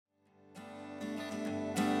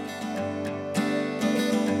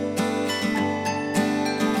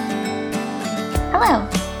Hello!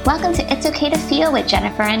 Welcome to It's Okay to Feel with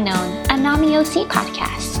Jennifer and Known, a NAMI OC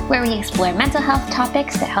podcast, where we explore mental health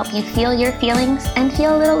topics that help you feel your feelings and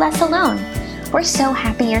feel a little less alone. We're so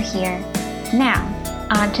happy you're here. Now,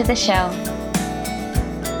 on to the show.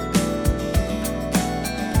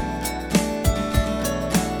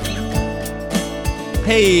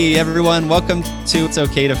 Hey everyone, welcome to It's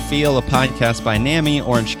Okay to Feel, a podcast by NAMI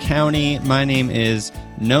Orange County. My name is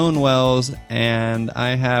Known Wells, and I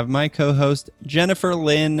have my co-host Jennifer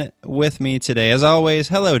Lynn with me today. As always,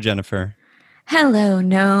 hello Jennifer. Hello,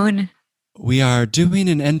 Known. We are doing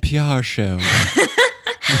an NPR show.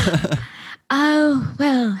 Oh,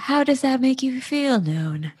 well, how does that make you feel,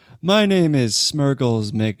 Known? My name is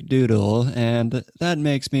Smurgles McDoodle, and that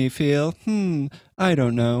makes me feel, I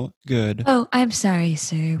don't know, good. Oh, I'm sorry,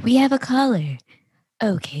 sir. We have a caller.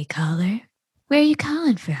 Okay, caller. Where are you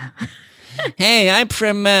calling from? Hey, I'm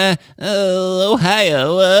from Ohio.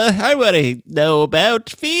 I want to know about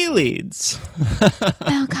feelings.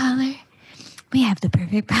 Well, caller, we have the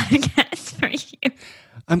perfect podcast for you.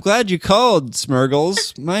 I'm glad you called,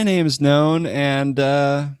 Smurgles. My name's Known, and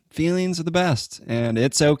feelings are the best, and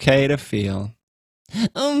it's okay to feel.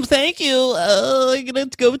 Thank you. I'm going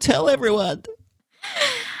to go tell everyone.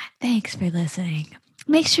 Thanks for listening.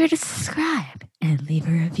 Make sure to subscribe and leave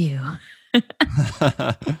a review.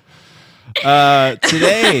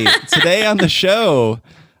 Today on the show,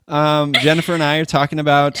 Jennifer and I are talking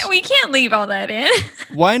about... We can't leave all that in.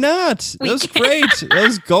 Why not? That was great. That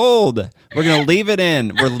was gold. We're going to leave it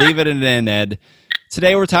in. We're leaving it in, Ed.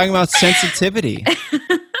 Today we're talking about sensitivity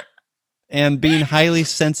and being highly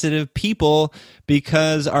sensitive people,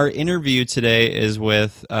 because our interview today is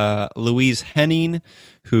with Louise Henning,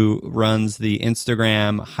 who runs the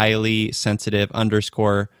Instagram highly sensitive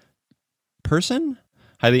 _ person.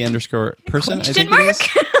 Highly _ person. Question mark?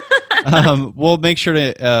 We'll make sure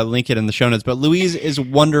to link it in the show notes. But Louise is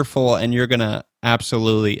wonderful, and you're going to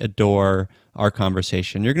absolutely adore our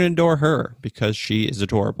conversation. You're going to adore her because she is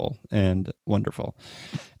adorable and wonderful.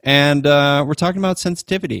 And we're talking about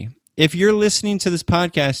sensitivity. If you're listening to this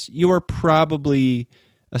podcast, you are probably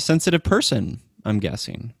a sensitive person, I'm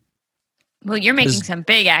guessing. Well, you're making some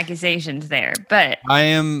big accusations there, but... I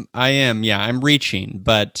am, yeah, I'm reaching,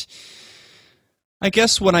 but... I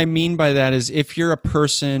guess what I mean by that is if you're a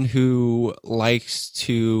person who likes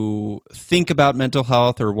to think about mental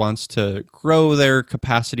health or wants to grow their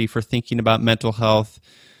capacity for thinking about mental health,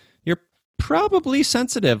 you're probably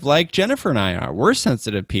sensitive, like Jennifer and I are. We're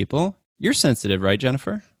sensitive people. You're sensitive, right,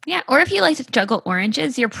 Jennifer? Yeah, or if you like to juggle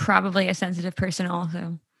oranges, you're probably a sensitive person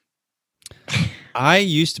also. I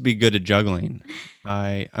used to be good at juggling.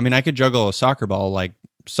 I mean, I could juggle a soccer ball, like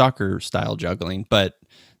soccer style juggling, but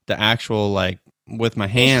the actual, like, with my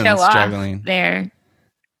hands juggling. There.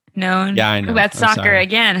 Known. Yeah, I know. About soccer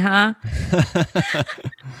again, huh?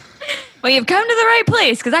 Well, you've come to the right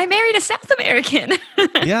place, because I married a South American.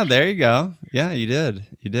 Yeah, there you go. Yeah, you did.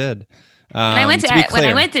 When I went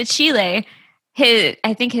to Chile,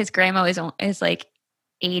 I think his grandma is like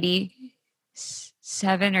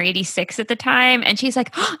 87 or 86 at the time, and she's like,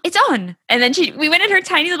 "Oh, it's on!" And then we went in her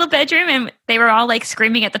tiny little bedroom, and they were all like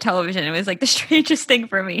screaming at the television. It was like the strangest thing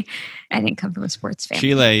for me. I didn't come from a sports family.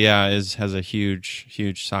 Chile, yeah, has a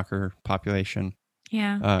huge soccer population.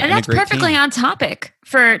 Yeah, and that's perfectly on topic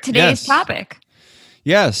for today's topic.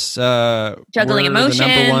 Yes, juggling emotions. We're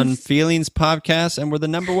the number one feelings podcast, and we're the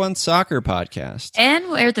number one soccer podcast, and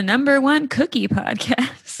we're the number one cookie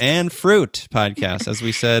podcast and fruit podcast, as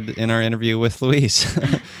we said in our interview with Louise.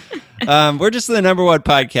 We're just the number one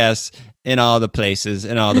podcast in all the places,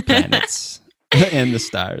 in all the planets, and the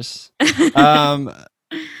stars.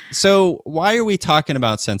 So, why are we talking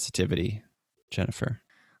about sensitivity, Jennifer?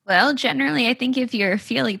 Well, generally, I think if you're a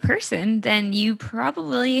feely person, then you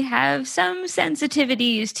probably have some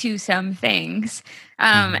sensitivities to some things.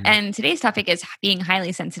 And today's topic is being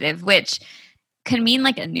highly sensitive, which can mean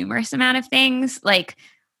like a numerous amount of things. Like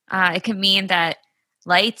it can mean that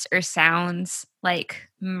lights or sounds like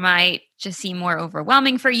might just seem more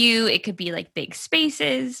overwhelming for you. It could be like big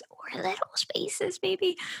spaces or little spaces,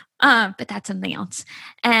 maybe. But that's something else.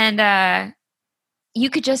 And you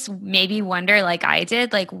could just maybe wonder, like I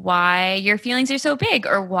did, like why your feelings are so big,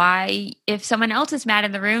 or why if someone else is mad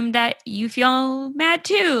in the room that you feel mad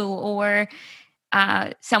too, or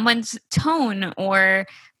someone's tone or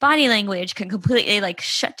body language can completely like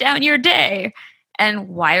shut down your day. And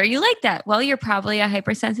why are you like that? Well, you're probably a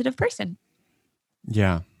hypersensitive person.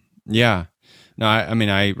 Yeah. No, I mean,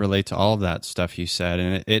 I relate to all of that stuff you said,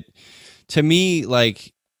 and it to me,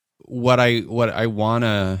 like what I want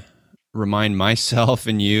to remind myself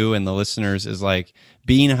and you and the listeners is like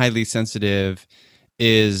being highly sensitive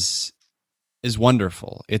is is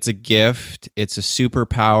wonderful. It's a gift. It's a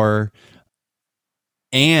superpower.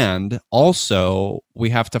 And also, we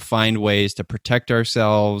have to find ways to protect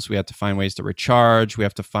ourselves. We have to find ways to recharge. We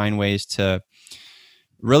have to find ways to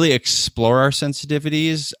really explore our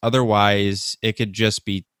sensitivities. Otherwise, it could just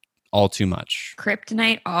be all too much.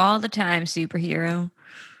 Kryptonite all the time, superhero.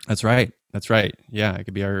 That's right. Yeah, it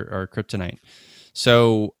could be our kryptonite.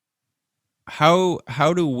 So how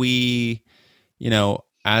do we,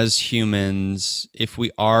 as humans, if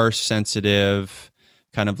we are sensitive,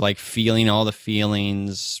 kind of like feeling all the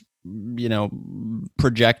feelings,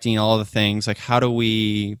 projecting all the things, like how do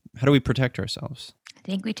we protect ourselves? I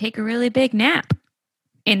think we take a really big nap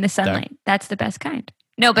in the sunlight. That's the best kind.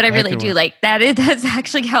 No, but I really do like that. It does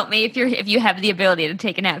actually help me if you have the ability to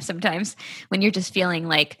take a nap sometimes when you're just feeling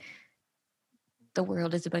like the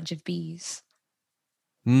world is a bunch of bees.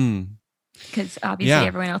 Because obviously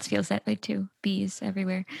everyone else feels that way too. Bees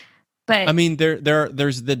everywhere. But I mean,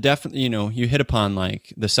 there's the definite, you hit upon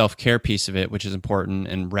like the self-care piece of it, which is important,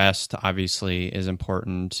 and rest obviously is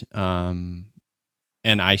important.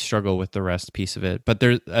 And I struggle with the rest piece of it. But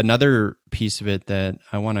there's another piece of it that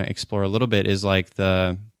I want to explore a little bit is like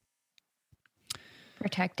the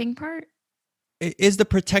protecting part. Is the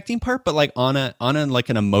protecting part, but like on a like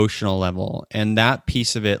an emotional level, and that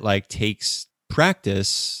piece of it like takes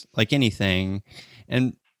practice, like anything.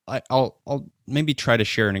 And I'll maybe try to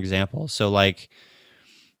share an example. So like,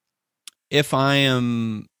 if I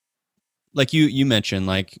am, like you mentioned,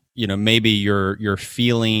 like, maybe you're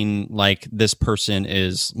feeling like this person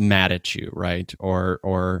is mad at you, right?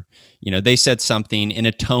 Or they said something in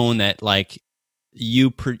a tone that like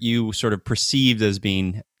you sort of perceived as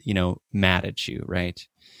being, mad at you, right?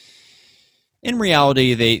 In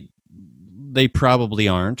reality, they probably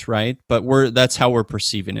aren't, right? But that's how we're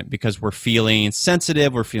perceiving it, because we're feeling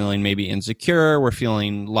sensitive, we're feeling maybe insecure, we're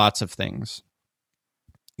feeling lots of things.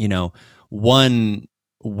 One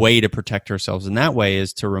way to protect ourselves in that way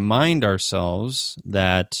is to remind ourselves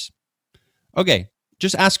that, okay,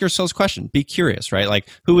 just ask ourselves a question. Be curious, right? Like,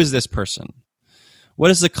 who is this person?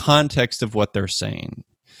 What is the context of what they're saying?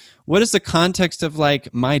 What is the context of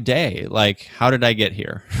like my day? Like, how did I get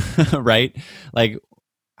here? Right? Like,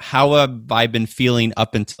 how have I been feeling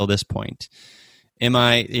up until this point? Am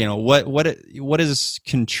I, what is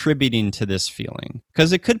contributing to this feeling?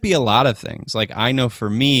 Because it could be a lot of things. Like, I know for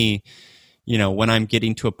me, when I'm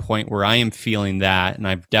getting to a point where I am feeling that, and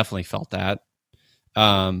I've definitely felt that,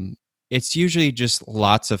 it's usually just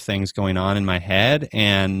lots of things going on in my head,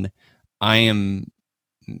 and I am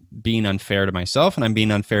being unfair to myself, and I'm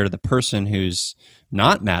being unfair to the person who's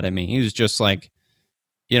not mad at me, who's just like,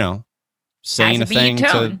 saying a thing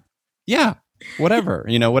to, whatever,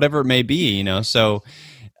 whatever it may be, So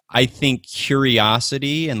I think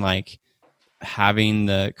curiosity and like having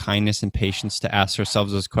the kindness and patience to ask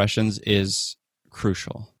ourselves those questions is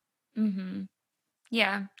crucial. Mm-hmm.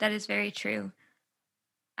 Yeah, that is very true.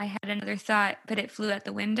 I had another thought, but it flew out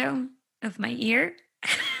the window of my ear.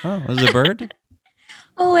 Oh, was it a bird?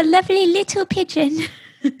 Oh, a lovely little pigeon.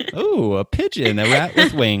 Oh, a pigeon, a rat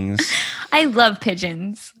with wings. I love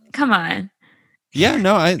pigeons. Come on. Yeah,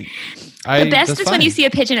 no, the best is when you see a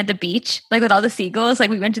pigeon at the beach, like with all the seagulls. Like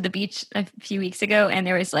we went to the beach a few weeks ago, and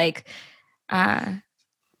there was like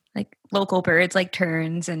local birds like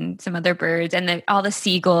terns and some other birds, and all the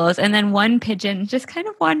seagulls, and then one pigeon just kind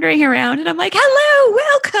of wandering around, and I'm like, hello,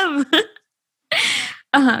 welcome.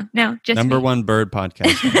 No, just number one bird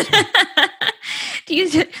podcast.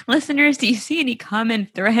 Listeners, do you see any common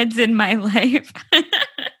threads in my life?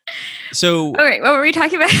 So, all right, what were we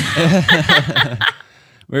talking about?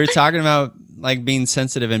 We were talking about like being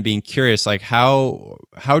sensitive and being curious. Like how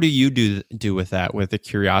do you do with that, with the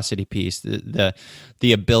curiosity piece, the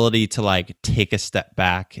ability to like take a step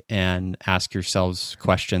back and ask yourselves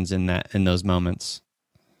questions in those moments?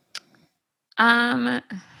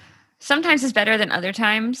 Sometimes it's better than other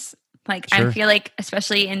times. Like, sure. I feel like,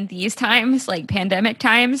 especially in these times, like pandemic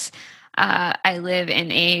times, I live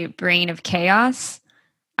in a brain of chaos.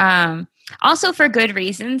 Also for good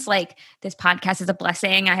reasons. Like, this podcast is a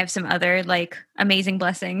blessing. I have some other like amazing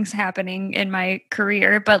blessings happening in my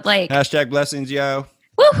career, but like #blessings, yo.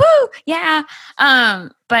 Woohoo! Yeah.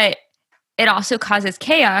 But it also causes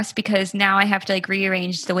chaos because now I have to like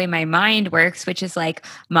rearrange the way my mind works, which is like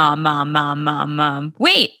mom.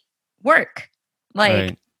 Wait, work. Like,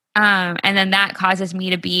 right. And then that causes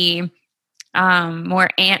me to be more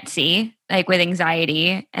antsy, like with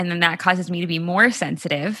anxiety. And then that causes me to be more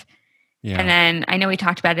sensitive. Yeah. And then I know we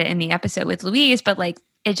talked about it in the episode with Louise, but like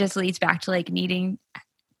it just leads back to like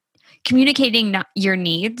communicating your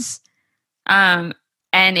needs.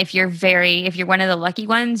 And if you're one of the lucky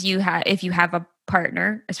ones, if you have a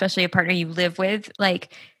partner, especially a partner you live with,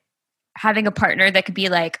 like having a partner that could be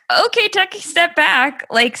like, okay, take a step back.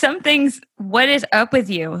 Like some things, what is up with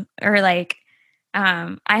you? Or like,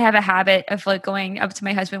 I have a habit of like going up to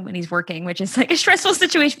my husband when he's working, which is like a stressful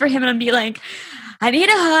situation for him. And I'd be like, I need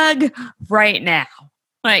a hug right now.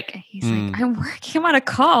 Like, he's like, I'm working, I'm on a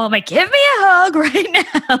call. I'm like, give me a hug right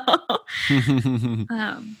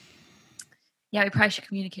now. Yeah, we probably should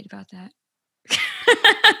communicate about that.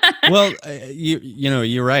 Well,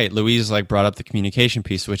 you're right. Louise like brought up the communication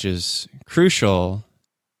piece, which is crucial.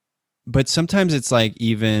 But sometimes it's like,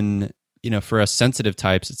 even, for us sensitive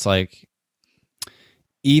types, it's like,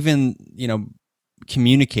 even,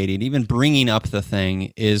 communicating, even bringing up the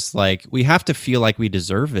thing is like, we have to feel like we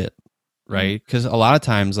deserve it, right? Because a lot of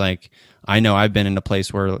times, like, I know I've been in a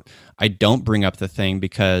place where I don't bring up the thing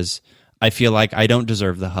because I feel like I don't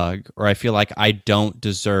deserve the hug, or I feel like I don't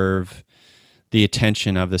deserve the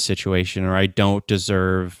attention of the situation, or I don't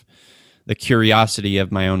deserve the curiosity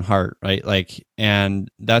of my own heart, right? Like, and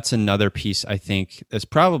that's another piece I think that's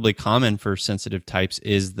probably common for sensitive types,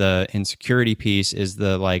 is the insecurity piece, is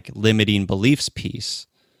the like limiting beliefs piece.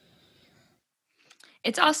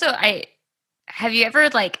 It's also, have you ever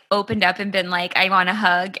like opened up and been like, I want a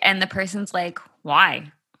hug, and the person's like,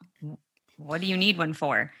 why? What do you need one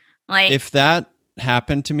for? Like, if that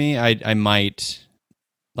happened to me, I might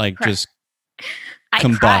like just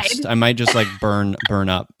combust. Cried. I might just like burn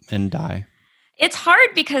up and die. It's hard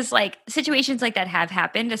because like situations like that have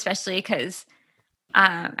happened, especially because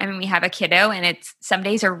we have a kiddo, and some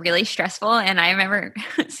days are really stressful. And I remember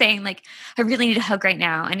saying like, I really need a hug right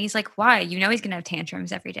now. And he's like, why? You know, he's going to have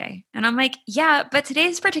tantrums every day. And I'm like, yeah, but today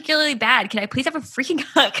is particularly bad. Can I please have a freaking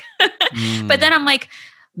hug? But then I'm like,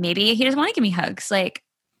 maybe he doesn't want to give me hugs. Like,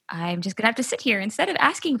 I'm just going to have to sit here instead of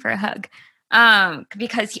asking for a hug.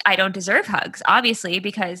 Because I don't deserve hugs, obviously,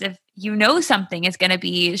 because if you know something is going to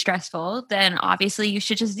be stressful, then obviously you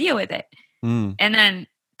should just deal with it. And then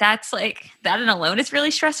that's like, that in alone is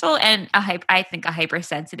really stressful. And I think a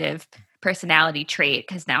hypersensitive personality trait,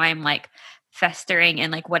 because now I'm like festering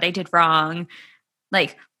in like what I did wrong,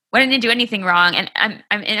 like when I didn't do anything wrong. And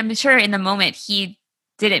I'm sure in the moment he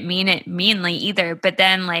didn't mean it meanly either. But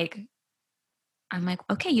then like, I'm like,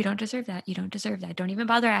 okay, you don't deserve that. You don't deserve that. Don't even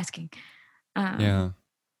bother asking. Yeah.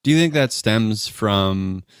 Do you think that stems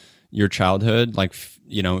from your childhood? Like,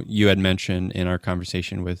 you had mentioned in our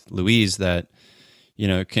conversation with Louise that,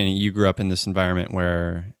 you grew up in this environment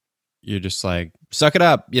where you're just like, suck it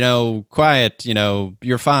up, quiet,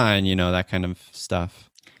 you're fine, that kind of stuff.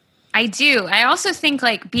 I do. I also think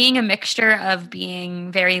like being a mixture of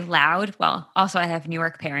being very loud. Well, also I have New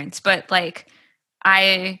York parents, but like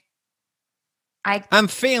I'm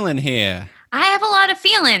feeling here. I have a lot of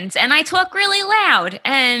feelings, and I talk really loud,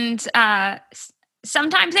 and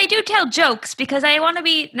sometimes I do tell jokes because I want to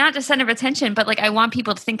be not just center of attention, but like I want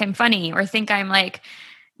people to think I'm funny or think I'm like,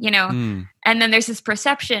 and then there's this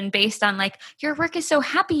perception based on like, your work is so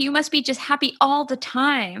happy, you must be just happy all the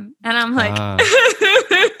time. And I'm like,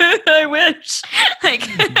 I wish. Like,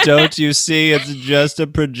 don't you see it's just a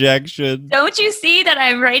projection? Don't you see that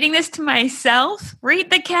I'm writing this to myself? Read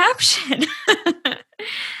the caption.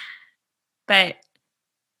 But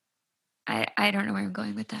I don't know where I'm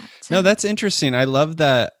going with that. So. No, that's interesting. I love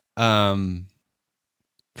that.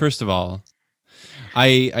 First of all,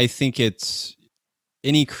 I think it's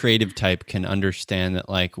any creative type can understand that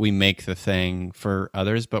like we make the thing for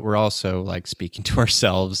others, but we're also like speaking to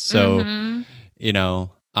ourselves. So,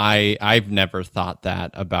 I've never thought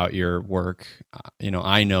that about your work.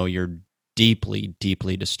 I know you're deeply,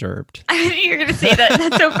 deeply disturbed. You're going to say that.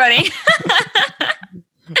 That's so funny.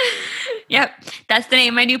 Yep. That's the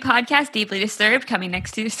name of my new podcast, Deeply Disturbed, coming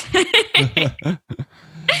next Tuesday.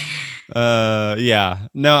 Yeah.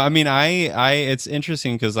 No, I mean, it's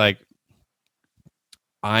interesting because like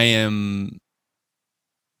I'm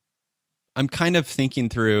kind of thinking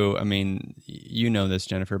through, I mean, this,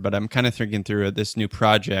 Jennifer, but I'm kind of thinking through this new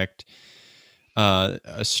project,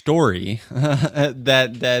 a story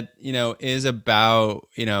that is about,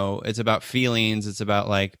 it's about feelings. It's about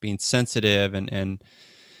like being sensitive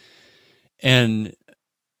and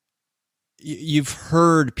you've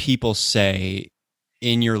heard people say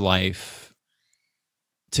in your life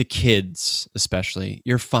to kids, especially,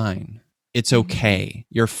 you're fine. It's okay.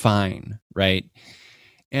 You're fine. Right.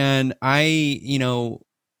 And I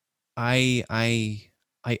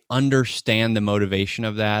understand the motivation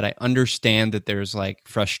of that. I understand that there's like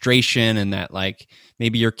frustration and that like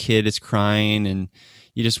maybe your kid is crying and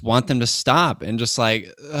you just want them to stop and just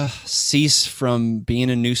like cease from being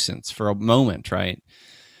a nuisance for a moment, right?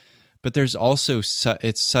 but there's also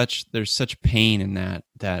there's such pain in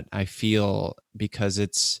that I feel,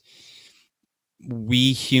 because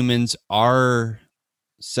we humans are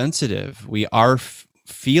sensitive. We are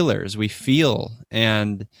feelers. We feel.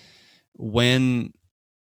 And when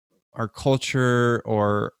our culture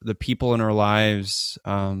or the people in our lives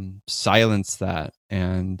silence that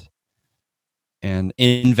and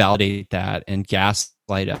invalidate that and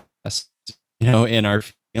gaslight us, in our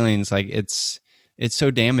feelings, like it's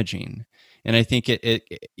so damaging. And I think it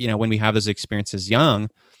when we have those experiences young,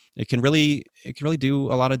 it can really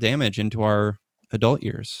do a lot of damage into our adult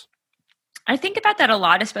years. I think about that a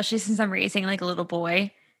lot, especially since I'm raising like a little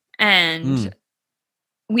boy, and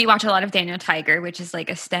we watch a lot of Daniel Tiger, which is like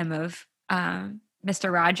a stem of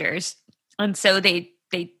Mr. Rogers. And so they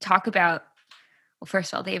talk about, well,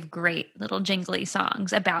 first of all, they have great little jingly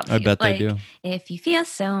songs about I bet they do. If you feel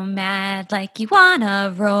so mad, like you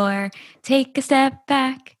wanna roar, take a step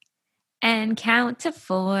back and count to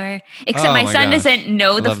 4. Except my son doesn't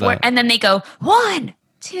know the 4. And then they go 1,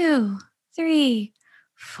 2, 3,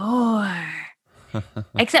 4.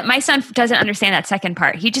 Except my son doesn't understand that second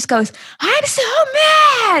part. He just goes, I'm so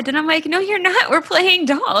mad. And I'm like, no, you're not. We're playing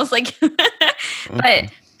dolls. Like,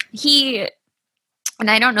 but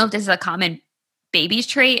and I don't know if this is a common baby's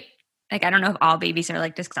trait. Like, I don't know if all babies are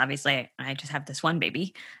like this, because obviously I just have this one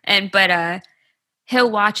baby. But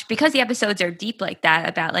he'll watch, because the episodes are deep like that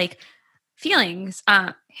about like feelings.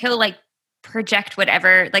 He'll like project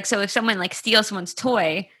whatever. Like, so if someone like steals someone's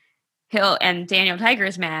toy, and Daniel Tiger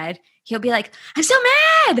is mad, he'll be like, I'm so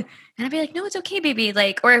mad. And I'll be like, no, it's okay, baby.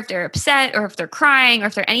 Like, or if they're upset or if they're crying or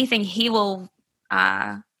if they're anything, he will,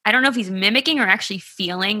 I don't know if he's mimicking or actually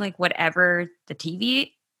feeling like whatever the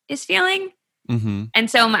TV is feeling. Mm-hmm.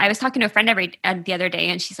 And so I was talking to a friend the other day,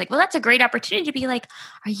 and she's like, well, that's a great opportunity to be like,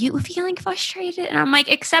 are you feeling frustrated? And I'm like,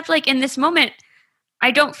 except like in this moment,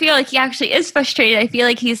 I don't feel like he actually is frustrated. I feel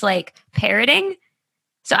like he's like parroting.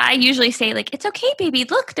 So I usually say like, it's okay, baby.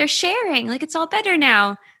 Look, they're sharing. Like, it's all better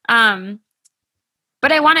now.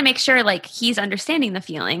 But I want to make sure like he's understanding the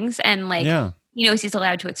feelings and like, he's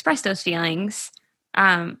allowed to express those feelings.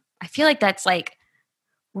 I feel like that's like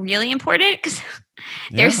really important, because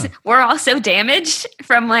we're all so damaged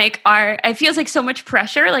from like it feels like so much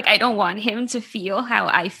pressure. Like, I don't want him to feel how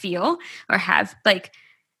I feel or have like,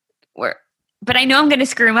 but I know I'm going to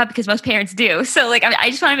screw him up, because most parents do. So like,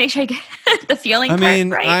 I just want to make sure I get the feeling part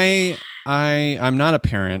right. I'm not a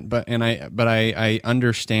parent, but I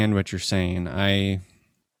understand what you're saying. And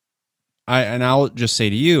I'll just say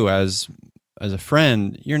to you as a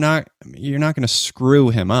friend, you're not going to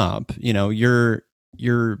screw him up. You're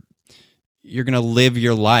going to live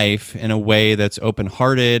your life in a way that's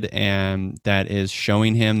open-hearted and that is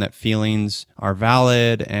showing him that feelings are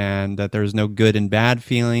valid and that there's no good and bad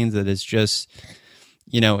feelings, that it's just,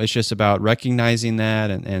 it's just about recognizing that.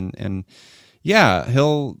 And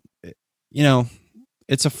he'll,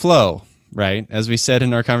 it's a flow, right? As we said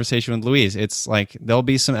in our conversation with Louise, it's like, there'll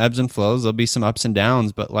be some ebbs and flows, there'll be some ups and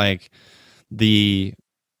downs, but like the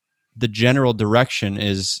general direction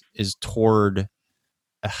is toward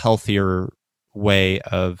a healthier way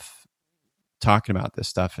of talking about this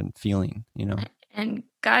stuff and feeling, And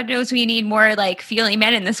God knows we need more like feeling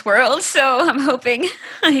men in this world. So I'm hoping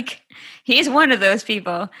like he's one of those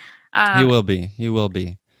people. He will be.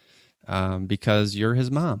 Because you're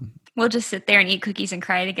his mom. We'll just sit there and eat cookies and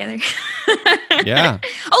cry together. Yeah.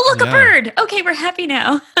 Oh, look, a bird. Okay, we're happy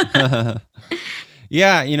now.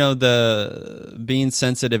 Yeah, the being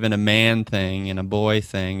sensitive in a man thing and a boy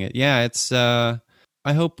thing. Yeah, it's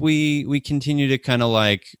I hope we continue to kind of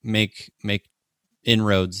like make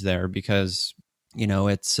inroads there, because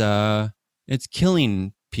it's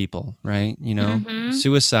killing people, right?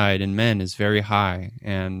 Suicide in men is very high,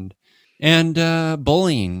 and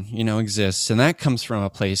bullying exists, and that comes from a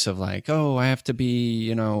place of like, oh, I have to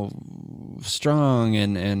be strong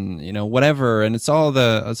and whatever, and it's all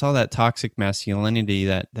that toxic masculinity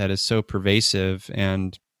that is so pervasive.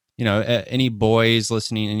 And any boys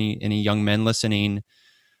listening, any young men listening,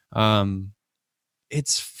 I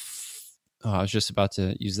was just about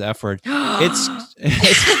to use the F word. It's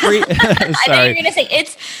free. Sorry. I thought you were gonna say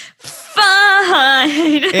it's fun.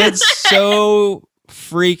 It's so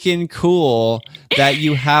freaking cool that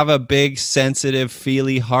you have a big, sensitive,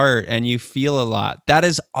 feely heart and you feel a lot. That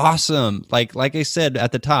is awesome. Like I said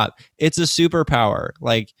at the top, it's a superpower.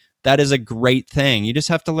 Like, that is a great thing. You just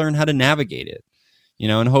have to learn how to navigate it.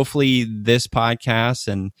 And hopefully this podcast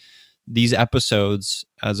and these episodes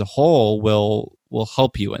as a whole will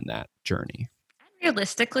help you in that journey.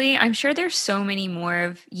 Realistically, I'm sure there's so many more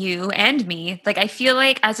of you and me. Like, I feel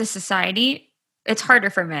like as a society, it's harder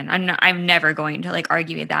for men. I'm never going to like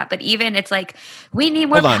argue with that. But even it's like we need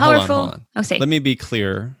more powerful. Hold on. Oh, say. Let me be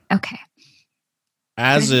clear. Okay.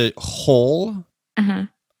 As a whole,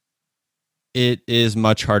 it is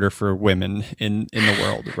much harder for women in the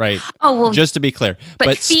world, right? Oh, well, just to be clear.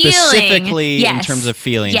 But specifically in terms of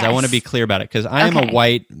feelings, I want to be clear about it because I am a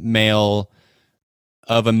white male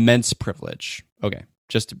of immense privilege. Okay,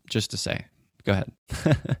 just to say. Go ahead.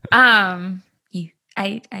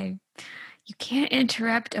 You can't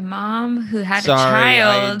interrupt a mom who had a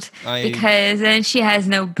child because then she has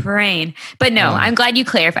no brain. But no, I'm glad you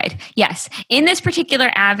clarified. Yes. In this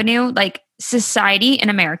particular avenue, like society in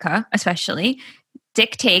America, especially,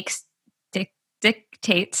 dictates. I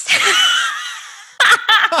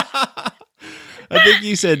think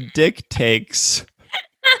you said dick takes.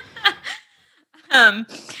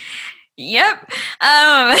 Yep.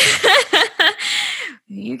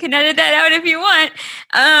 You can edit that out if you want.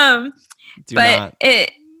 But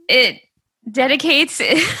it dedicates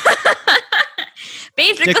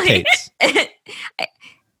basically.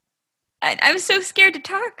 I'm so scared to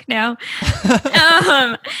talk now.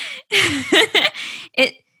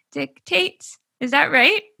 It dictates. Is that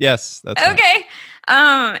right? Yes, that's okay.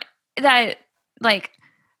 Right. That like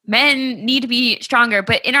men need to be stronger,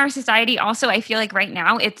 but in our society also, I feel like right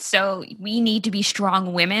now it's so we need to be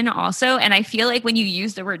strong women also. And I feel like when you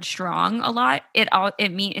use the word strong a lot, it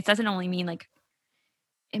doesn't only mean like,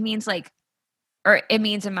 it means like, or it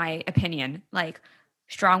means in my opinion, like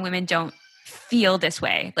strong women don't feel this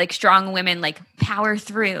way. Like strong women like power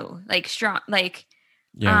through, like strong, like,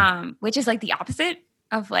 which is like the opposite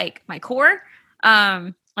of like my core.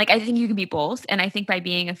 Like, I think you can be both. And I think by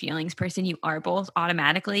being a feelings person, you are both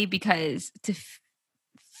automatically because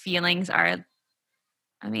feelings are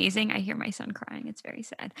amazing. I hear my son crying. It's very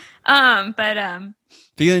sad. But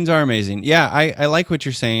feelings are amazing. Yeah. I like what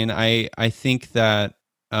you're saying. I think that,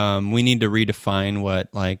 we need to redefine what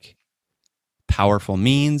like powerful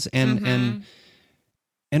means and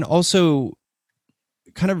also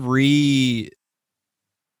kind of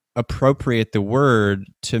appropriate the word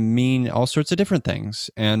to mean all sorts of different things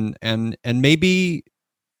and maybe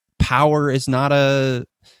power is not a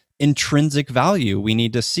intrinsic value we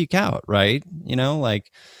need to seek out, right? You know,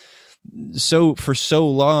 like so for so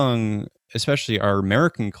long, especially our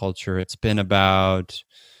American culture, it's been about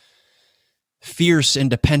fierce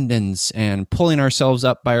independence and pulling ourselves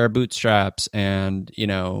up by our bootstraps and, you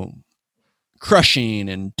know, crushing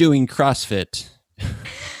and doing CrossFit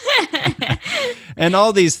and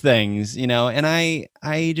all these things, you know, and I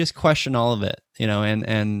just question all of it, you know,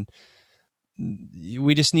 and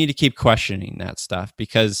we just need to keep questioning that stuff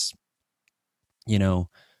because, you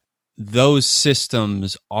know, those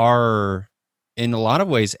systems are in a lot of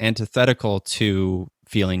ways antithetical to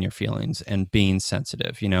feeling your feelings and being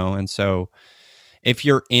sensitive, you know, and so if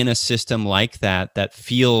you're in a system like that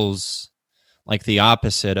feels like the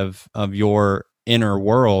opposite of your inner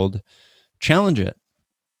world, challenge it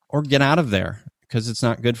or get out of there because it's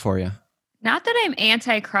not good for you. Not that I'm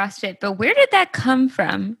anti-CrossFit, but where did that come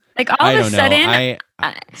from? Like all of a sudden,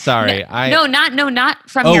 not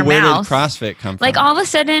from your mouth. Where did CrossFit come from? Like all of a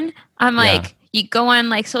sudden, I'm like, you go on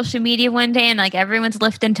like social media one day and like everyone's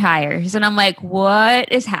lifting tires, and I'm like,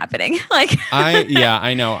 what is happening? Like,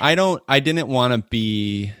 I know. I didn't want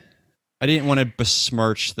to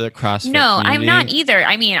besmirch the CrossFit. No, community. I'm not either.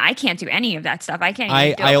 I mean, I can't do any of that stuff. I can't.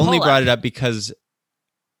 I only brought it up because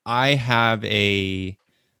I have I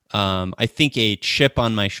think a chip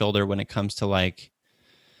on my shoulder when it comes to like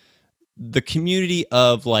the community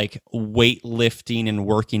of like weightlifting and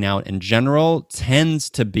working out in general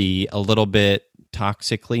tends to be a little bit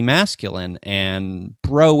toxically masculine and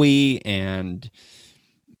bro-y and,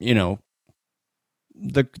 you know,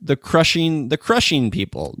 the crushing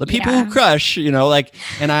people, the people who crush, you know, like,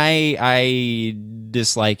 and I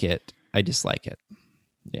dislike it.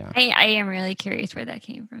 Yeah. I am really curious where that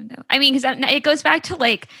came from though. I mean, because it goes back to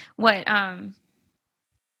like what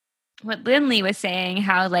Lindley was saying,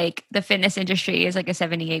 how like the fitness industry is like a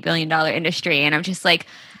 $78 billion industry. And I'm just like,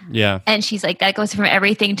 yeah. And she's like, that goes from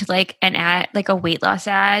everything to like an ad, like a weight loss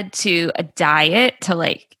ad to a diet to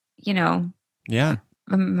like, you know, yeah.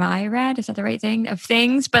 A myriad, is that the right thing of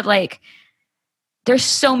things? But like, there's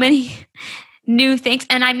so many new things.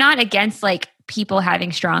 And I'm not against like people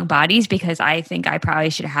having strong bodies because I think I probably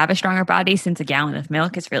should have a stronger body since a gallon of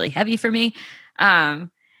milk is really heavy for me. But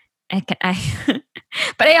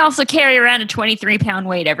I also carry around a 23-pound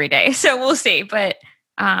weight every day. So we'll see. But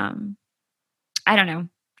I don't know.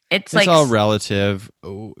 It's like all relative.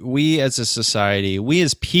 We as a society, we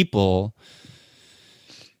as people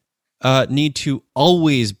need to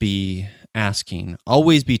always be asking,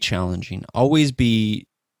 always be challenging, always be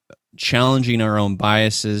challenging our own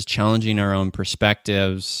biases, challenging our own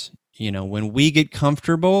perspectives. When we get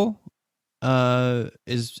comfortable,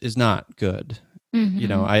 is not good.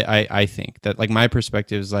 Mm-hmm. I think that, like, my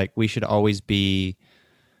perspective is like we should always be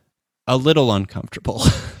a little uncomfortable.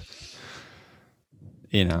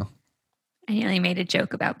 I nearly made a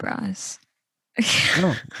joke about bras.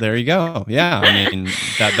 Oh, there you go. Yeah, I mean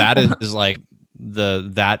that is like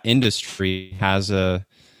that industry has a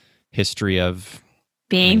history of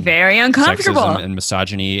being very uncomfortable, sexism and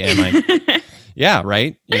misogyny, and like yeah,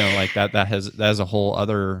 right. Like that has a whole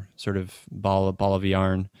other sort of ball of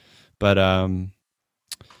yarn, but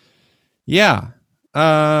yeah,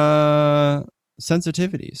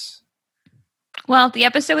 sensitivities. Well, the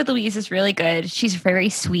episode with Louise is really good. She's very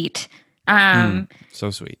sweet. So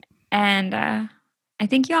sweet. And I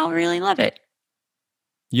think y'all really love it.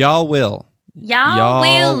 Y'all will. Y'all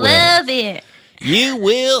will love it. You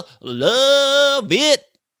will love it.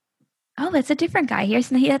 Oh, that's a different guy.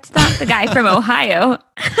 That's not the guy from Ohio.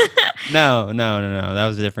 No. That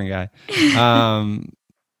was a different guy.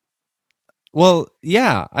 Well,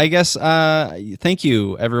 yeah, I guess thank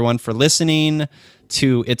you, everyone, for listening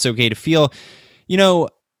to It's Okay to Feel.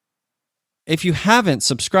 If you haven't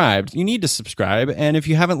subscribed, you need to subscribe. And if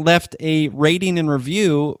you haven't left a rating and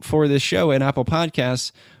review for this show in Apple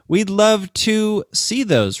Podcasts, we'd love to see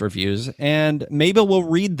those reviews, and maybe we'll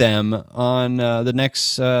read them on the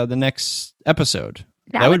next episode.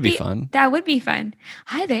 That would be fun. That would be fun.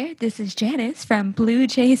 Hi there, this is Janice from Blue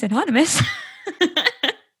Jays Anonymous.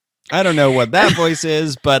 I don't know what that voice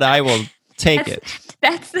is, but I will take it.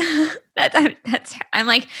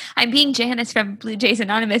 I'm being Janice from Blue Jays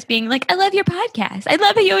Anonymous, being like, I love your podcast. I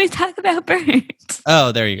love how you always talk about birds.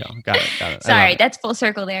 Oh, there you go. Got it. Sorry, that's full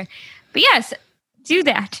circle there. But yes, do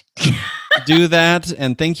that. Do that,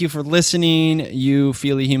 and thank you for listening. You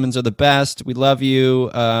Feely humans are the best. We love you.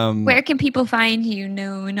 Where can people find you,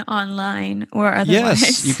 Noon, online or otherwise?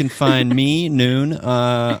 Yes, you can find me, Noon.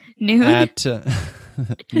 Noon? At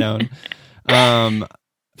Known.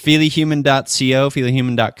 feelyhuman.co,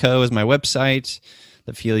 feelyhuman.co is my website,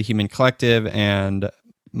 the Feely Human Collective, and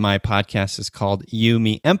my podcast is called You,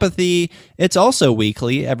 Me, Empathy. It's also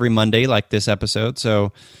weekly, every Monday, like this episode.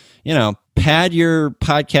 So, pad your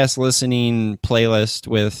podcast listening playlist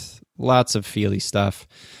with lots of Feely stuff.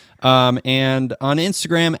 And on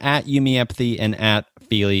Instagram, at You, Me, Empathy, and at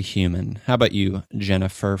Feely Human. How about you,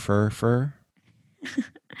 Jennifer?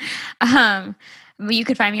 You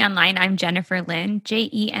could find me online. I'm Jennifer Lynn,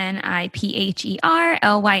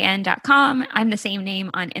 JENIPHERLYN.com. I'm the same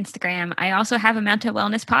name on Instagram. I also have a mental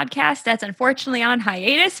wellness podcast that's unfortunately on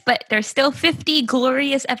hiatus, but there's still 50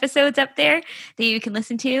 glorious episodes up there that you can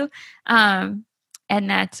listen to. And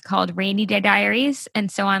that's called Rainy Day Diaries.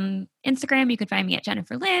 And so on Instagram, you can find me at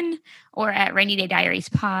Jennifer Lynn or at Rainy Day Diaries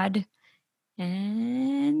Pod.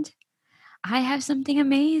 And I have something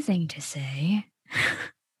amazing to say.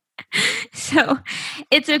 So,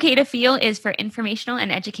 It's Okay to Feel is for informational and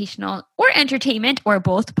educational or entertainment or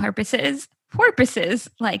both purposes,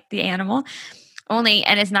 like the animal, only,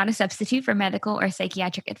 and is not a substitute for medical or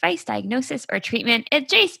psychiatric advice, diagnosis, or treatment. It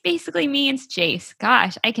just basically means,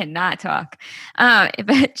 gosh, I cannot talk.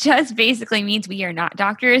 But just basically means we are not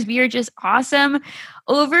doctors. We are just awesome,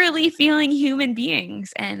 overly feeling human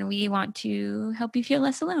beings, and we want to help you feel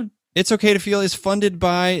less alone. It's Okay to Feel is funded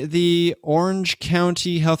by the Orange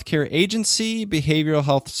County Healthcare Agency, Behavioral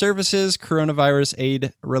Health Services, Coronavirus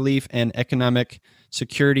Aid, Relief, and Economic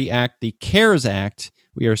Security Act, the CARES Act.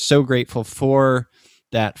 We are so grateful for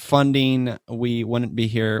that funding. We wouldn't be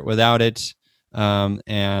here without it.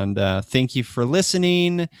 And thank you for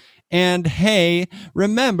listening. And hey,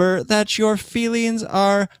 remember that your feelings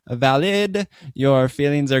are valid. Your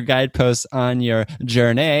feelings are guideposts on your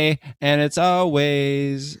journey. And it's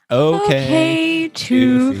always okay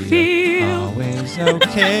to feel. Always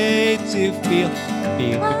okay to feel.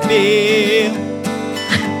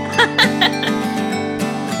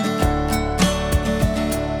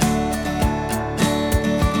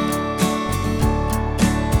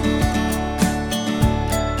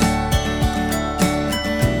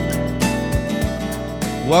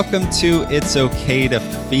 Welcome to It's Okay to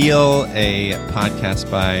Feel, a podcast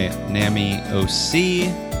by NAMI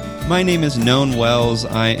OC. My name is Known Wells.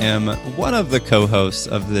 I am one of the co-hosts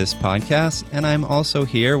of this podcast, and I'm also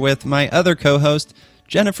here with my other co-host,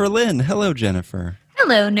 Jennifer Lynn. Hello, Jennifer.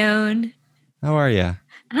 Hello, Known. How are you?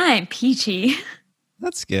 I'm peachy.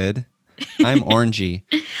 That's good. I'm orangey.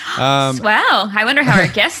 Wow. I wonder how our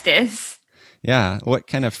guest is. Yeah. What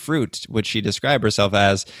kind of fruit would she describe herself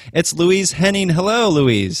as? It's Louise Henning. Hello,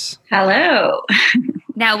 Louise. Hello.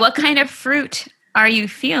 Now, what kind of fruit are you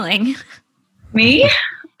feeling? Me?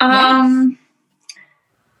 Yes.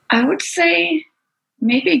 I would say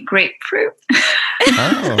maybe grapefruit.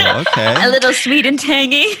 Oh, okay. A little sweet and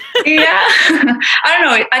tangy. Yeah. I don't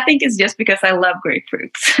know. I think it's just because I love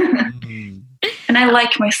grapefruits. And I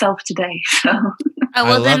like myself today. So Oh,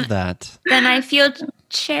 I love that. Then I feel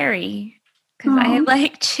cherry because I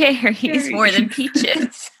like cherries more than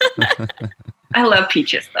peaches. I love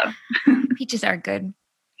peaches, though. Peaches are good.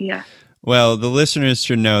 Yeah. Well, the listeners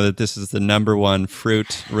should know that this is the number one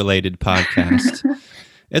fruit-related podcast.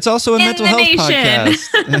 It's also a mental health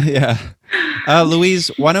podcast. Yeah. Louise,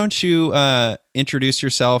 why don't you introduce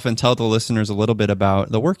yourself and tell the listeners a little bit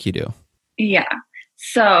about the work you do? Yeah.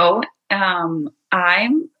 So I'm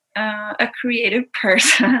a creative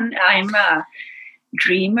person. I'm a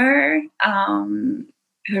dreamer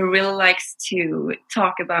who really likes to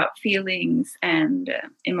talk about feelings and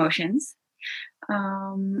emotions.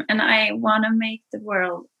 And I want to make the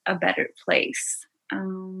world a better place.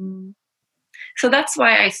 So that's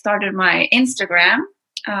why I started my Instagram,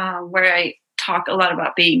 where I talk a lot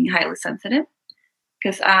about being highly sensitive,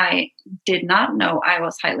 because I did not know I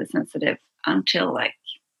was highly sensitive until like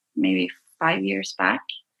maybe 5 years back.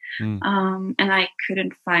 And I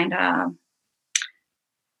couldn't find a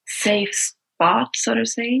safe spot, so to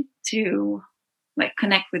say, to like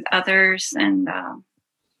connect with others and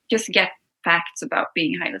just get facts about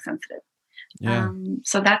being highly sensitive. Yeah.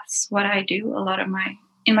 So that's what I do a lot of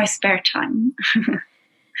in my spare time.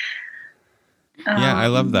 Yeah, I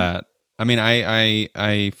love that. I mean,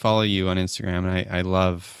 I follow you on Instagram, and I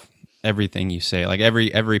love everything you say. Like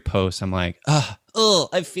every post, I'm like, oh,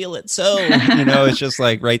 I feel it so. It's just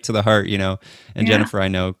like right to the heart. And Jennifer, I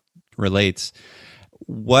know, relates.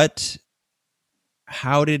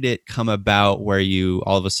 How did it come about where you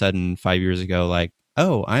all of a sudden 5 years ago, like,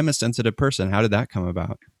 oh, I'm a sensitive person? How did that come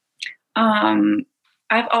about?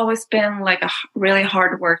 I've always been like a really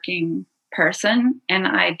hardworking person, and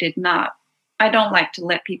I don't like to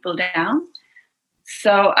let people down.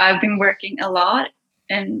 So I've been working a lot,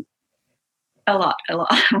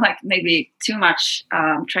 like maybe too much,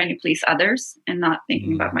 trying to please others and not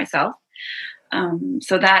thinking about myself.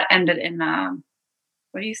 So that ended in,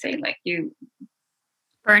 what do you say? Like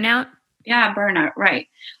Burnout? Yeah, burnout, right.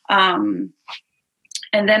 And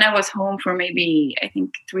then I was home for maybe, I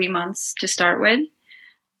think, 3 months to start with.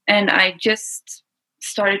 And I just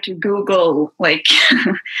started to Google, like,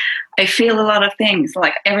 I feel a lot of things,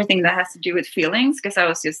 like everything that has to do with feelings, because I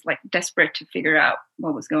was just like desperate to figure out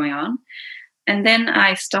what was going on. And then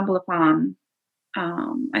I stumbled upon,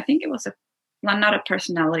 I think it was not a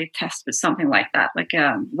personality test, but something like that, like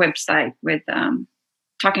a website with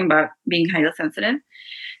talking about being highly sensitive.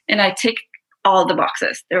 And I ticked all the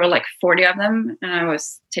boxes. There were like 40 of them, and I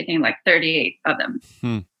was taking like 38 of them.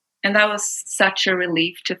 And that was such a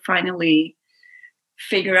relief to finally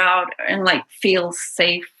figure out and like feel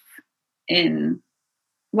safe in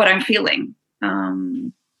what I'm feeling.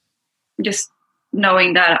 Just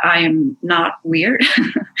knowing that I am not weird.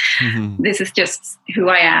 This is just who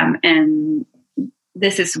I am, and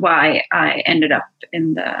this is why I ended up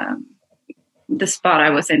in the spot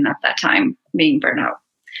I was in at that time, being burnout.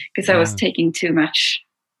 Because I was taking too much.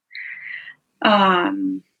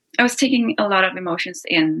 I was taking a lot of emotions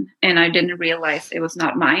in, and I didn't realize it was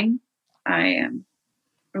not mine. I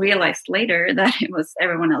realized later that it was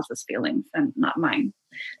everyone else's feelings and not mine.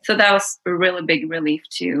 So that was a really big relief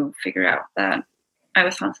to figure out that I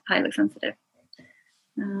was highly sensitive.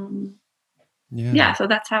 So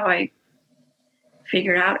that's how I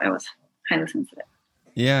figured out I was highly sensitive.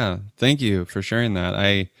 Yeah, thank you for sharing that.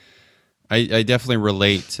 I definitely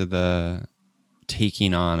relate to the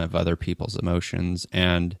taking on of other people's emotions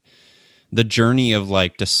and the journey of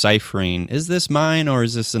like deciphering, is this mine or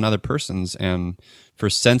is this another person's? And for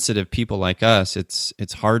sensitive people like us,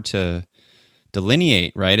 it's hard to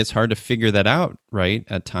delineate, right? It's hard to figure that out, right?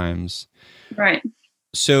 At times. Right.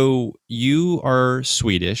 So you are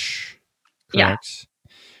Swedish, correct?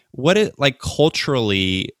 Yeah. What is, like,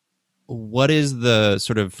 culturally, what is the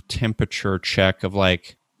sort of temperature check of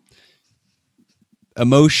like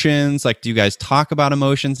emotions? Like, do you guys talk about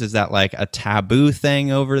emotions? Is that like a taboo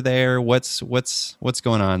thing over there? What's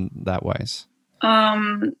going on that wise?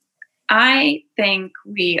 I think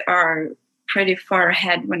we are pretty far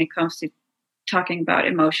ahead when it comes to talking about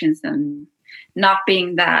emotions and not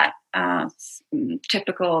being that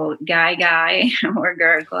typical guy or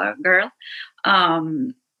girl.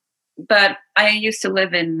 But I used to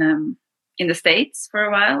live in the States for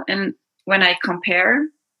a while, and when I compare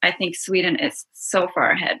I think Sweden is so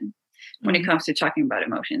far ahead when it comes to talking about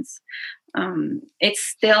emotions. It's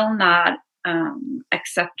still not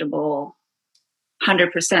acceptable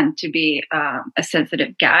 100% to be a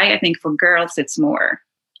sensitive guy. I think for girls, it's more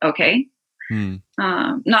okay.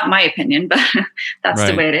 Not my opinion, but that's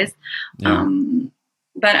the way it is. Yeah.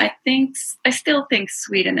 But I still think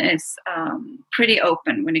Sweden is pretty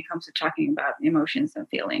open when it comes to talking about emotions and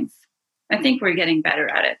feelings. I think we're getting better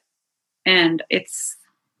at it. And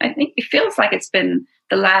I think it feels like it's been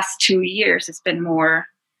the last 2 years, it's been more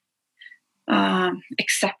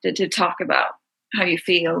accepted to talk about how you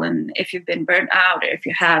feel and if you've been burnt out or if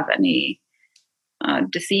you have any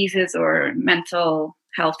diseases or mental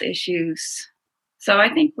health issues. So I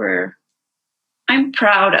think I'm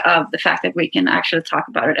proud of the fact that we can actually talk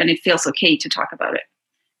about it and it feels okay to talk about it.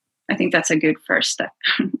 I think that's a good first step.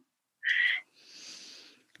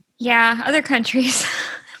 Yeah, other countries.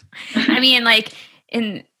 I mean, like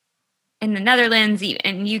in the Netherlands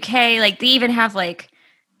and UK, like they even have like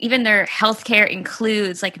even their healthcare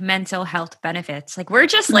includes like mental health benefits. Like we're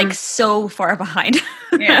just like so far behind.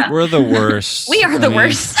 Yeah, we're the worst. We are the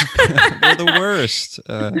worst. We're the worst.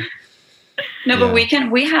 No, but we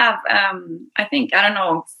have, I think, I don't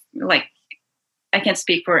know, like, I can't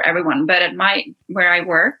speak for everyone, but at where I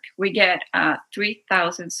work, we get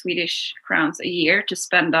 3,000 Swedish crowns a year to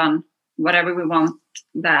spend on whatever we want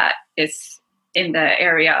that is in the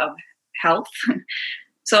area of health.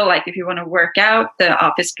 So, like, if you want to work out, the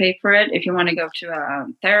office pay for it. If you want to go to a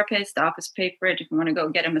therapist, the office pay for it. If you want to go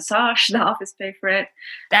get a massage, the office pay for it.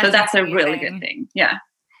 That's a really good thing. Yeah.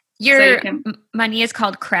 Your money is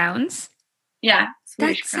called crowns? Yeah.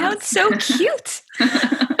 Swedish crowns. Sounds so cute.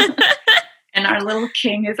 And our little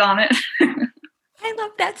king is on it. I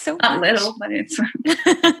love that so much. Not little, but it's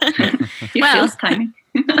he feels tiny.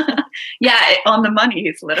 Yeah, on the money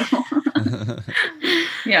he's little.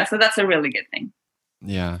 Yeah, so that's a really good thing.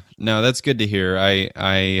 Yeah, no, that's good to hear.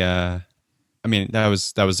 I mean that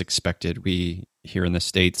was expected. We here in the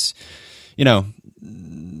States,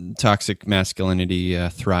 toxic masculinity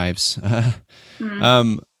thrives.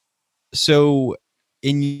 So,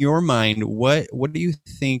 in your mind, what do you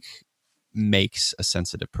think makes a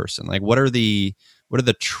sensitive person? Like, what are the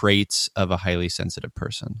traits of a highly sensitive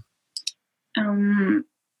person? To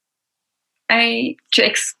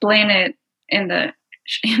explain it in the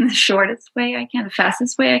shortest way I can, the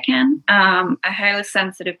fastest way I can. A highly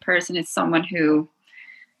sensitive person is someone who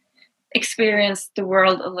experienced the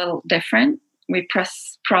world a little different. We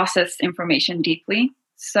process information deeply,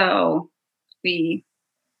 so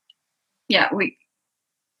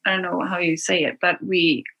I don't know how you say it, but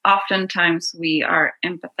we are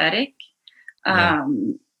empathetic. Yeah.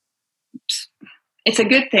 It's a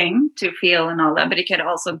good thing to feel and all that, but it can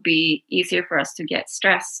also be easier for us to get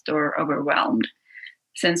stressed or overwhelmed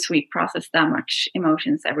since we process that much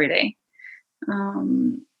emotions every day.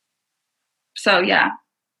 So yeah,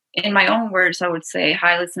 in my own words, I would say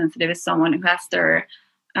highly sensitive is someone who has their,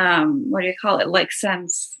 what do you call it? Like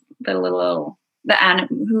sense,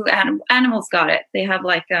 animals got it. They have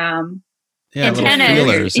like,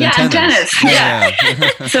 antennas. Antennas. Yeah.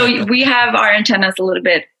 So we have our antennas a little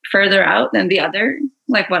bit further out than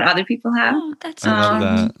what other people have. Oh, that's I love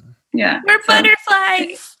that. Yeah. We're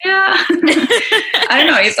butterflies. Yeah. I don't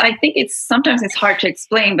know. I think sometimes it's hard to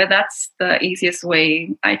explain, but that's the easiest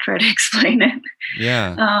way I try to explain it.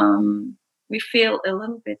 Yeah. We feel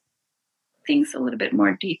things a little bit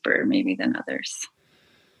more deeper maybe than others.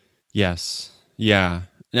 Yes. Yeah.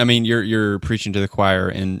 I mean, you're preaching to the choir,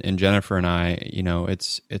 and Jennifer and I,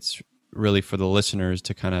 it's really for the listeners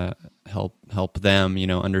to kind of help them,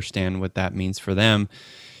 understand what that means for them.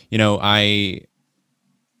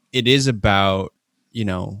 It is about,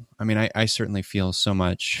 I mean, I certainly feel so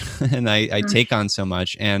much and I take on so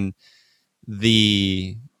much, and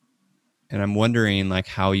I'm wondering like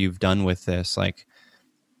how you've done with this. Like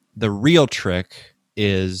the real trick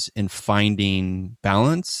is in finding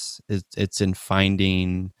balance. It's in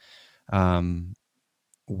finding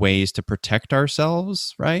ways to protect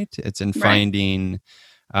ourselves, right? It's in finding,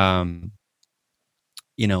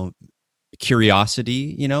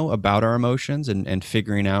 curiosity, about our emotions and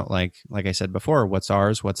figuring out, like I said before, what's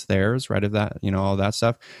ours, what's theirs, right? Of that, all that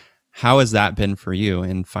stuff. How has that been for you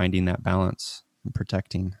in finding that balance and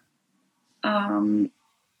protecting?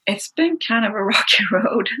 It's been kind of a rocky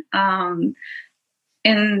road.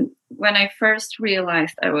 And when I first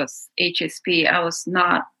realized I was HSP, I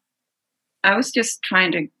was just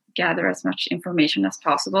trying to gather as much information as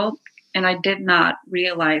possible. And I did not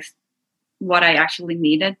realize what I actually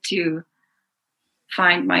needed to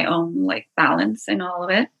find my own balance in all of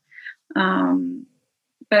it.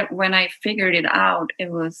 but when I figured it out, it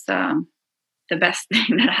was the best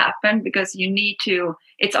thing that happened, because you need to.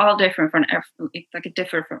 It's all different from it's like it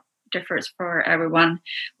differs for everyone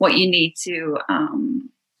what you need to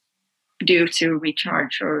do to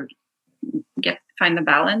recharge or find the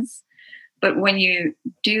balance. But when you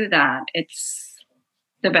do that, it's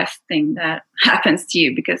the best thing that happens to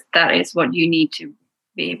you, because that is what you need to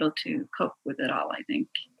be able to cope with it all, I think.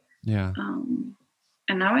 Yeah.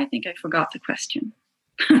 And now I think I forgot the question.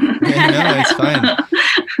 Yeah, no, it's fine.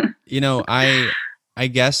 I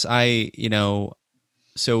guess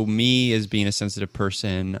so me as being a sensitive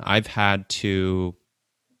person, I've had to,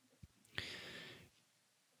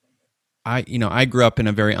 I grew up in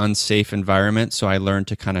a very unsafe environment, so I learned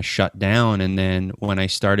to kind of shut down. And then when I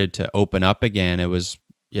started to open up again, it was,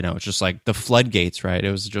 it's just like the floodgates, right?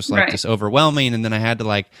 It was just like Right. this overwhelming. And then I had to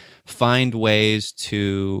like find ways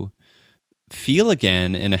to feel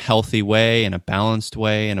again in a healthy way, in a balanced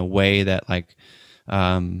way, in a way that like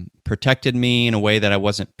protected me, in a way that I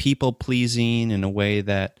wasn't people pleasing, in a way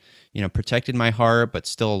that protected my heart but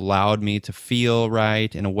still allowed me to feel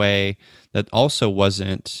right, in a way that also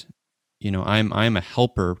wasn't, I'm a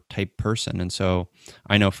helper type person. And so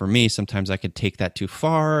I know for me, sometimes I could take that too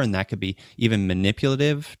far, and that could be even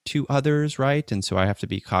manipulative to others, right? And so I have to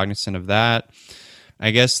be cognizant of that.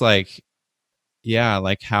 I guess like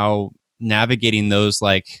how navigating those,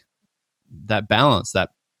 like that balance,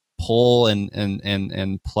 that pull and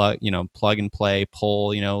plug, plug and play,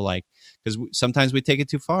 pull, like, because sometimes we take it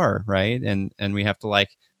too far, right? And we have to like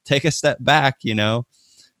take a step back,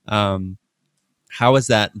 how has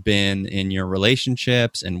that been in your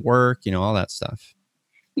relationships and work, all that stuff?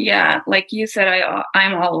 Yeah, like you said,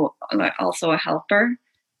 I'm also a helper.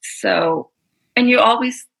 So, and you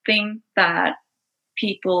always think that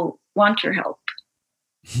people want your help,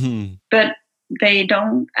 but they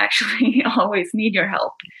don't actually always need your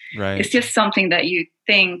help. Right. It's just something that you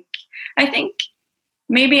think. I think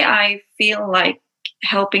maybe I feel like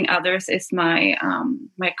helping others is my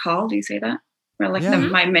my call. Do you say that? Or like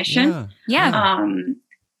my mission? Yeah.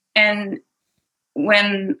 And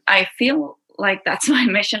when I feel like that's my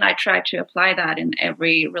mission, I try to apply that in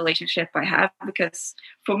every relationship I have, because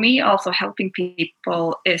for me, also helping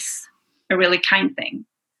people is a really kind thing,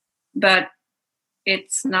 but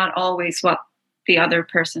it's not always what the other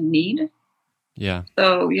person need. Yeah.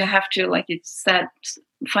 So you have to, like you said,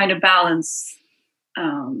 find a balance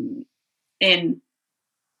in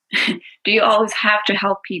do you always have to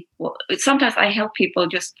help people? Sometimes I help people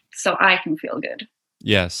just so I can feel good.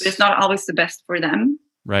 Yes. But it's not always the best for them.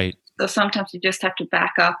 Right. So sometimes you just have to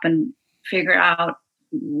back up and figure out,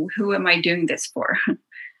 who am I doing this for?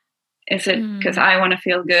 Is it because I want to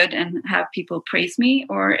feel good and have people praise me,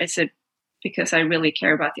 or is it because I really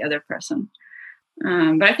care about the other person?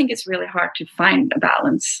 But I think it's really hard to find a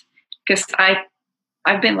balance, because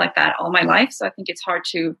I've been like that all my life. So I think it's hard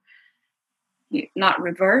to not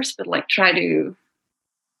reverse, but like try to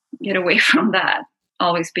get away from that,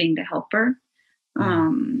 always being the helper.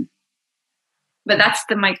 But that's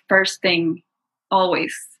my first thing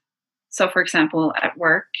always. So for example, at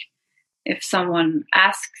work, if someone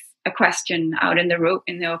asks a question out in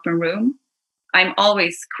the open room, I'm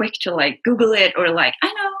always quick to like Google it, or like, I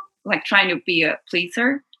know, like trying to be a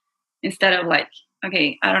pleaser, instead of like,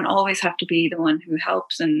 okay, I don't always have to be the one who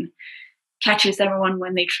helps and catches everyone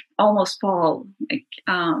when they almost fall. Like,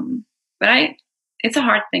 but it's a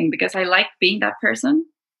hard thing, because I like being that person.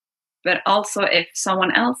 But also, if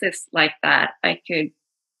someone else is like that, I could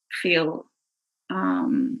feel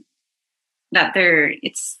that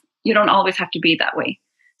you don't always have to be that way.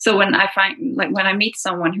 So when I meet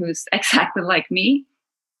someone who's exactly like me,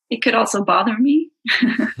 it could also bother me.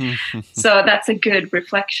 So that's a good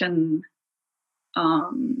reflection.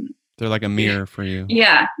 They're like a mirror for you.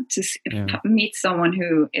 Yeah, to meet someone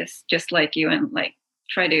who is just like you, and like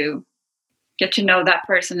try to get to know that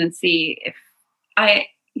person and see if I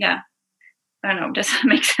don't know. Does that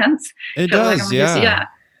make sense? It does. Yeah.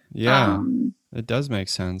 It does make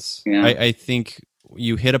sense. Yeah. I think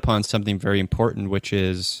you hit upon something very important, which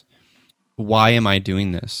is, why am I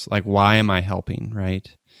doing this? Like, why am I helping?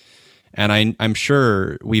 Right. And I'm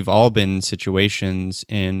sure we've all been in situations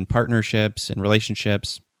in partnerships and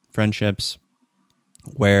relationships, friendships,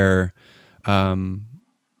 where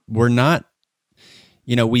we're not,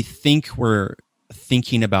 we think we're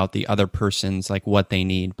thinking about the other person's, like what they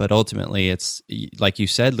need, but ultimately it's like you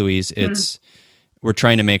said, Louise, it's we're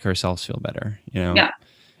trying to make ourselves feel better, Yeah.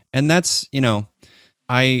 And that's,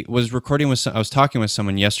 I was talking with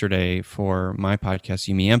someone yesterday for my podcast,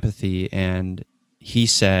 You Me Empathy, and he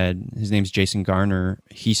said, his name's Jason Garner.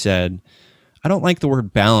 He said, I don't like the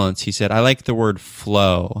word balance. He said, I like the word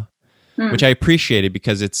flow, which I appreciated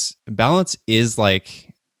because balance is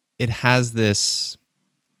like, it has this,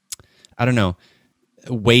 I don't know,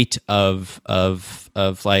 weight of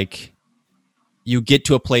like, you get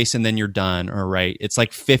to a place and then you're done, or right. It's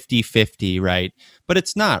like 50-50, right? But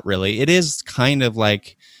it's not really. It is kind of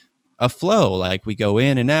like a flow. Like we go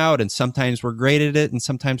in and out, and sometimes we're great at it and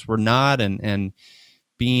sometimes we're not. And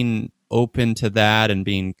being open to that and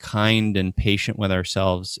being kind and patient with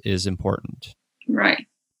ourselves is important. Right.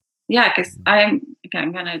 Yeah, because I'm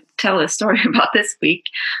going to tell a story about this week.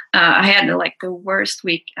 I had like the worst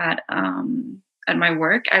week at my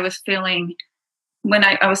work. I was feeling, when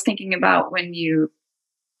I was thinking about when you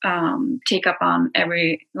take up on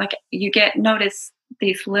like you notice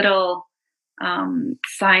these little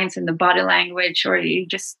signs in the body language, or you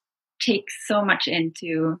just take so much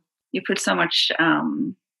you put so much, how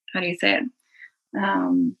do you say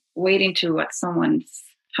it? Weight into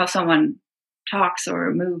how someone talks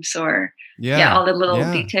or moves, or all the little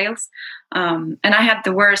details. And I had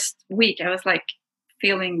the worst week. I was like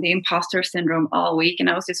feeling the imposter syndrome all week, and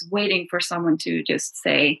I was just waiting for someone to just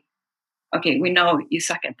say, okay, we know you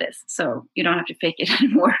suck at this, so you don't have to fake it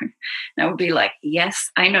anymore. And I would be like, yes,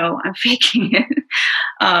 I know, I'm faking it.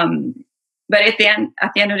 But at the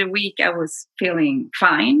end of the week, I was feeling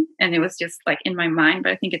fine, and it was just like in my mind.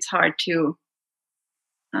 But I think it's hard to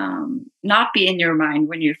not be in your mind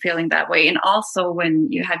when you're feeling that way. And also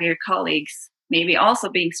when you have your colleagues maybe also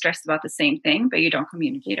being stressed about the same thing, but you don't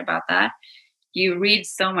communicate about that. You read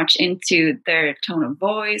so much into their tone of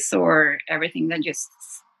voice or everything that just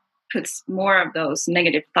puts more of those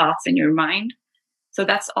negative thoughts in your mind. So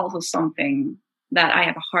that's also something that I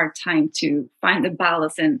have a hard time to find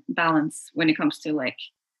the balance when it comes to like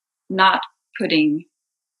not putting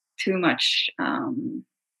too much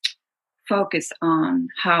focus on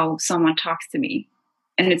how someone talks to me.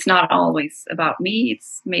 And it's not always about me.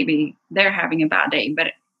 It's maybe they're having a bad day,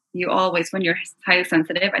 but you always, when you're highly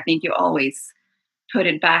sensitive, I think you always put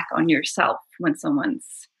it back on yourself when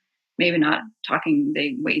someone's maybe not talking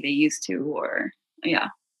the way they used to, or yeah.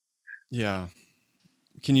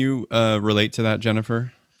 Can you relate to that,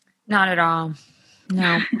 Jennifer? Not at all.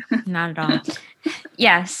 No, not at all.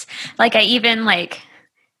 Yes. Like I even like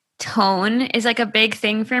tone is like a big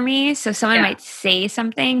thing for me. So someone might say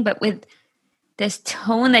something, but with this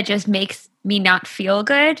tone that just makes me not feel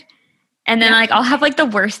good. And then like, I'll have like the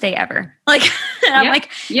worst day ever. Like, I'm like,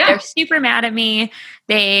 they're super mad at me.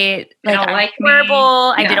 They like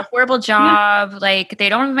horrible. I did a horrible job. Like they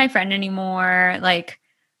don't have my friend anymore. Like,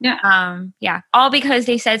 all because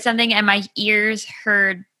they said something and my ears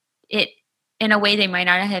heard it in a way they might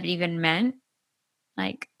not have even meant.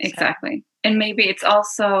 Like, exactly. So. And maybe it's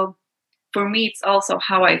also, for me, it's also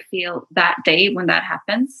how I feel that day when that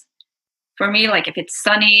happens. For me, like if it's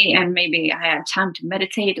sunny and maybe I had time to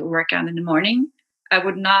meditate or work out in the morning, I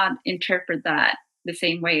would not interpret that the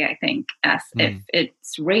same way, I think, as if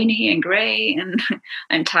it's rainy and gray and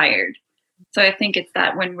I'm tired. So I think it's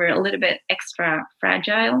that when we're a little bit extra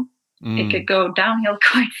fragile, it could go downhill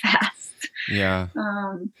quite fast. Yeah.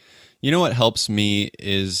 You know what helps me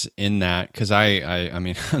is in that, because I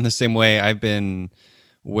mean, in the same way, I've been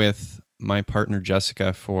with my partner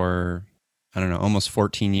Jessica for, I don't know, almost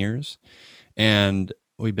 14 years. And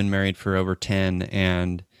we've been married for over 10.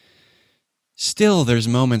 And still there's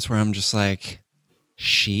moments where I'm just like,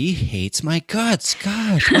 she hates my guts.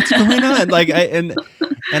 Gosh, what's going on? Like, and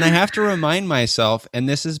I have to remind myself, and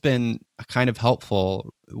this has been kind of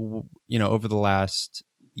helpful, you know, over the last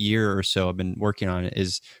year or so I've been working on it,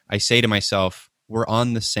 is I say to myself, we're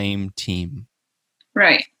on the same team.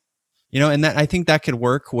 Right. You know, and that I think that could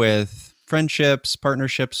work with friendships,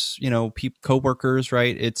 partnerships, you know, coworkers,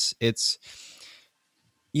 right? It's,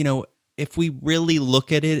 you know, if we really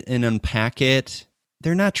look at it and unpack it,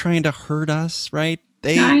 they're not trying to hurt us, right?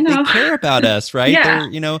 They care about us, right? They're,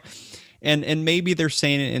 you know, and maybe they're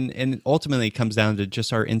saying it, and ultimately it comes down to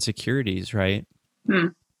just our insecurities, right?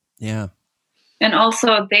 Yeah. And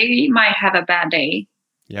also they might have a bad day.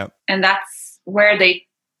 Yep. And that's where they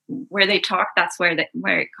talk, that's where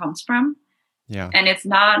it comes from. Yeah. And it's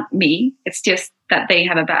not me. It's just that they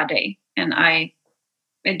have a bad day. And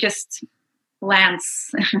it just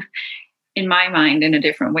lands in my mind in a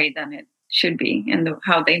different way than it should be, and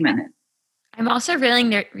how they meant it. I'm also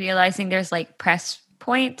realizing there's like press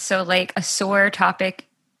points. So like a sore topic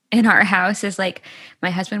in our house is like, my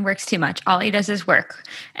husband works too much. All he does is work.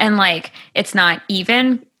 And like, it's not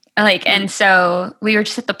even like, and so we were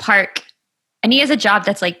just at the park, and he has a job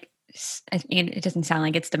that's like, I mean, it doesn't sound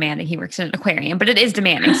like it's demanding. He works in an aquarium, but it is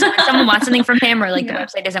demanding. So if someone wants something from him, or like the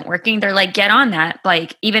website isn't working, they're like, get on that.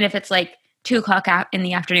 Like, even if it's like 2:00 out in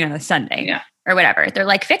the afternoon on a Sunday or whatever. They're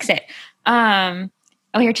like, fix it.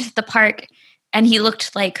 We were just at the park and he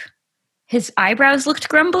looked like his eyebrows looked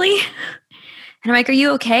grumbly. And I'm like, are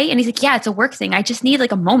you okay? And he's like, yeah, it's a work thing. I just need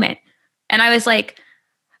like a moment. And I was like,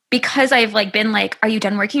 because I've like been like, are you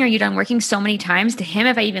done working? Are you done working so many times to him?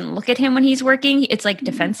 If I even look at him when he's working, it's like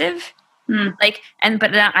defensive. Like,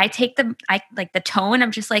 but then I take the tone.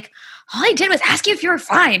 I'm just like, all I did was ask you if you were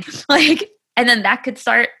fine. Like, and then that could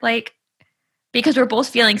start like, because we're both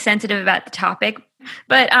feeling sensitive about the topic.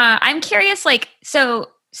 But I'm curious, like, so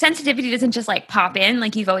sensitivity doesn't just like pop in,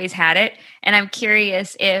 like you've always had it. And I'm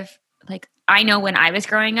curious if, like, I know when I was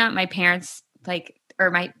growing up, my parents, like, or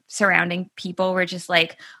my surrounding people were just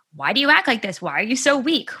like, why do you act like this? Why are you so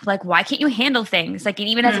weak? Like, why can't you handle things? Like, and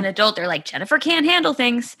even as an adult, they're like, Jennifer can't handle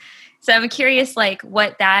things. So I'm curious, like,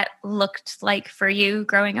 what that looked like for you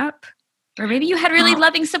growing up. Or maybe you had really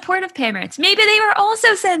loving, supportive parents. Maybe they were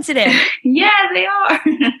also sensitive. Yeah, they are.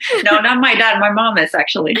 No, not my dad. My mom is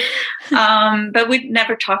actually. But we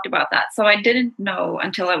never talked about that. So I didn't know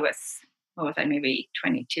until I was, what was I, maybe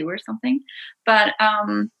 22 or something. But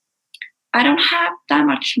I don't have that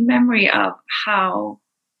much memory of how,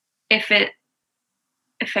 if it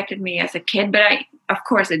affected me as a kid. But of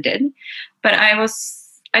course it did. But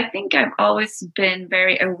I think I've always been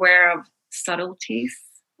very aware of subtleties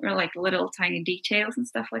or like little tiny details and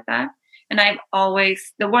stuff like that. And I've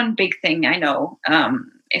always, the one big thing I know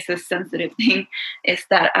is a sensitive thing, is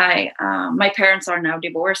that my parents are now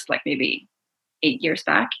divorced, like maybe 8 years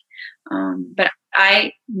back. But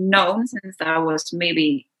I know since I was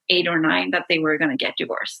maybe 8 or 9 that they were going to get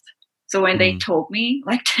divorced. So when they told me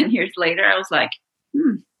like 10 years later, I was like,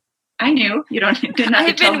 I knew. You don't have to tell me.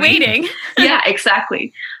 I've been waiting. Yeah,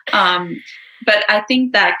 exactly. But I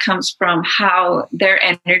think that comes from how their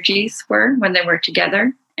energies were when they were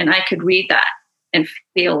together. And I could read that and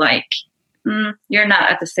feel like you're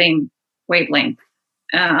not at the same wavelength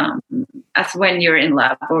as when you're in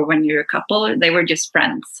love or when you're a couple. They were just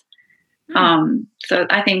friends. So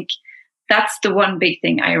I think that's the one big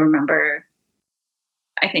thing I remember,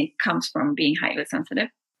 I think comes from being highly sensitive.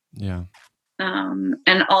 Yeah.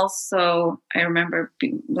 And also I remember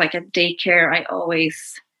like at daycare, I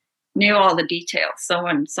always knew all the details. So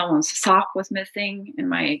when someone's sock was missing and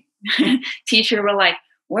my teacher were like,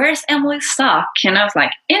 where's Emily's sock? And I was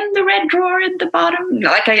like, in the red drawer in the bottom.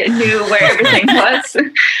 Like I knew where everything was. So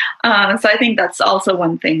I think that's also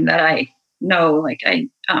one thing that I know. Like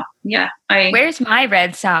where's my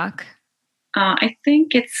red sock? I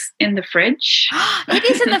think it's in the fridge. It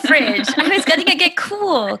is in the fridge. I was going to get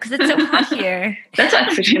cool because it's so hot here. That's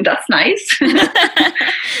nice.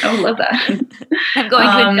 I would love that. I'm going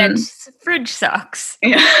to invent fridge socks.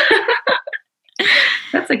 Yeah.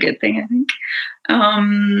 That's a good thing, I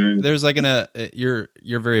think. There's like you're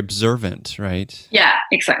very observant, right? Yeah,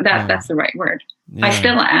 exactly. That's the right word. Yeah. I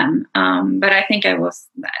still am. But I think I was,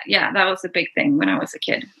 that was a big thing when I was a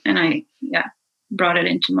kid. And I brought it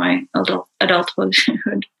into my adulthood.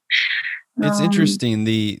 It's interesting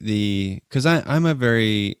because I'm a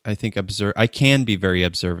very, I think, I can be very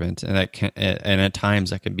observant, and and at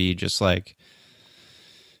times I can be just like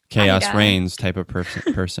chaos reigns type of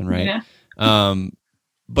person, right? Yeah.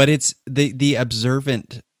 But it's the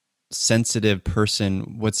observant, sensitive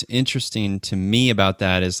person. What's interesting to me about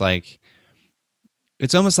that is like,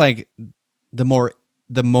 it's almost like the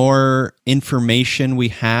more information we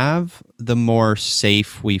have, the more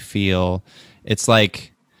safe we feel. It's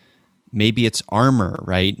like, maybe it's armor,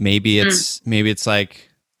 right? Maybe it's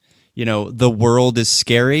like, the world is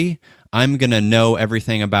scary. I'm going to know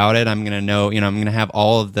everything about it. I'm going to know, I'm going to have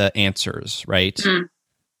all of the answers, right?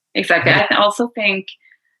 Exactly. I also think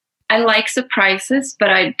I like surprises, but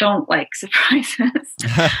I don't like surprises.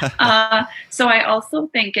 So I also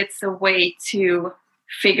think it's a way to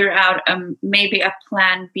figure out maybe a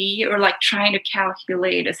plan B, or like trying to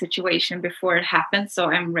calculate a situation before it happens, so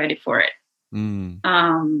I'm ready for it. By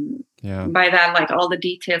that, like all the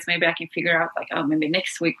details, maybe I can figure out like, oh, maybe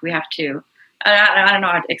next week we have to, I don't know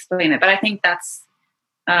how to explain it, but I think that's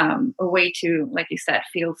a way to, like you said,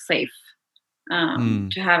 feel safe, to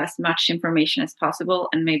have as much information as possible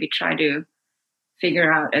and maybe try to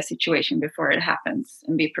figure out a situation before it happens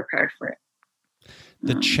and be prepared for it.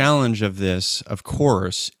 The challenge of this, of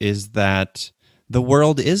course, is that the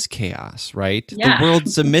world is chaos, right? Yeah. The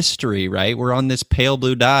world's a mystery, right? We're on this pale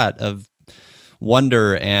blue dot of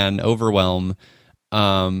wonder and overwhelm.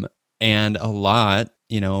 And a lot,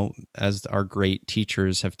 as our great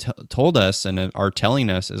teachers have told us and are telling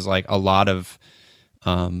us, is like a lot of,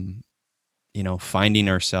 finding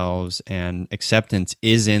ourselves and acceptance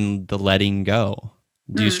is in the letting go.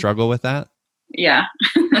 Do you struggle with that? Yeah,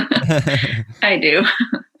 I do.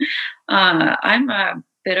 I'm a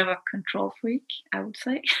bit of a control freak, I would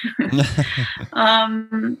say.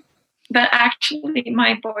 But actually,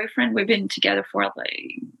 my boyfriend, we've been together for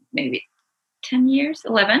like maybe 10 years,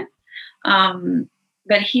 11.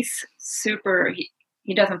 But he's super,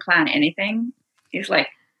 he doesn't plan anything. He's like,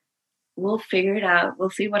 we'll figure it out. We'll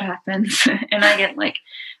see what happens. And I get like,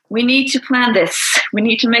 we need to plan this. We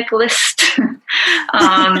need to make a list.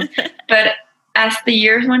 But as the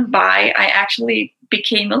years went by, I actually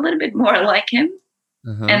became a little bit more like him.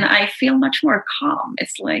 And I feel much more calm.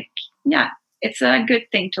 It's like, yeah, it's a good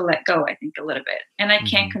thing to let go, I think, a little bit. And I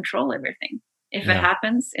can't control everything. If it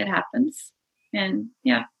happens, it happens. And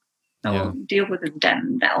I will deal with it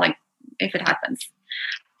then, like, if it happens.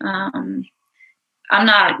 I'm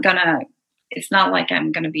not gonna, it's not like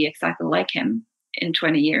I'm gonna be exactly like him in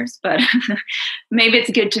 20 years, but maybe it's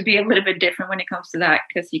good to be a little bit different when it comes to that,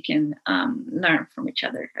 because you can learn from each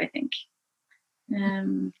other, I think.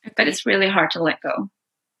 But it's really hard to let go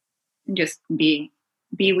and just be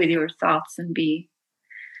with your thoughts and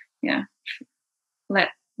let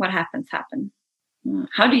what happens happen.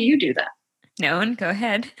 How do you do that? No one, go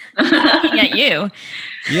ahead. Looking at you.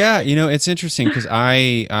 Yeah, it's interesting because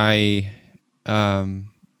I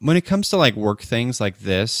when it comes to like work things like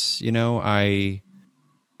this,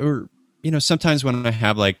 sometimes when I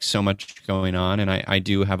have like so much going on, and I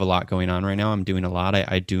do have a lot going on right now, I'm doing a lot.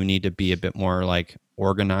 I do need to be a bit more like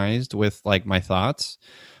organized with like my thoughts.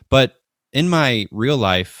 But in my real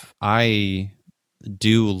life, I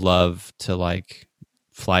do love to like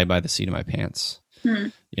fly by the seat of my pants.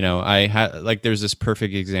 I had like, there's this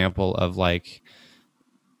perfect example of like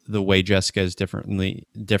the way Jessica is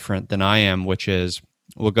different than I am, which is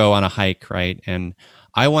we'll go on a hike, right? And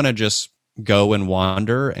I want to just go and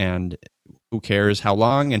wander, and who cares how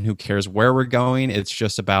long and who cares where we're going? It's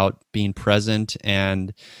just about being present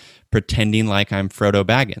and pretending like I'm Frodo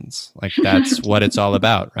Baggins. Like that's what it's all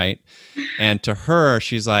about, right? And to her,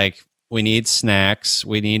 she's like, we need snacks.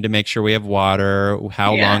 We need to make sure we have water.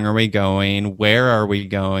 How long are we going? Where are we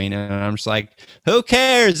going? And I'm just like, who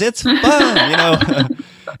cares? It's fun,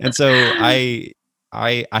 And so I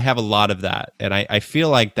have a lot of that. And I feel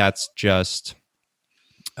like that's just,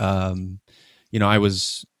 I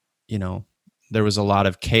was, there was a lot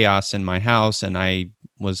of chaos in my house, and I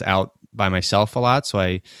was out by myself a lot. So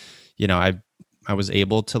I was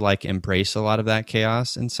able to like embrace a lot of that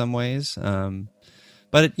chaos in some ways.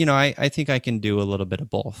 But I think I can do a little bit of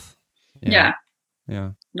both. Yeah.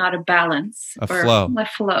 Not a balance. A flow. A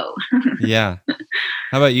flow. Yeah.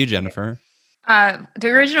 How about you, Jennifer? The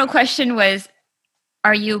original question was,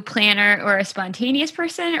 are you a planner or a spontaneous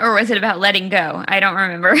person, or was it about letting go? I don't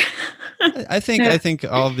remember. I think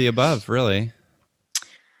all of the above, really.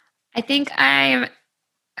 I think I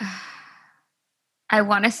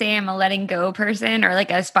want to say I'm a letting go person, or like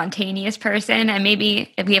a spontaneous person. And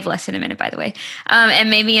maybe we have less in a minute, by the way. And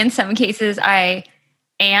maybe in some cases I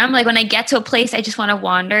am, like when I get to a place, I just want to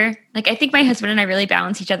wander. Like I think my husband and I really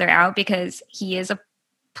balance each other out because he is a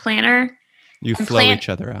planner. You flow each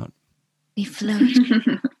other out. We flow each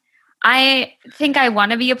other. I think I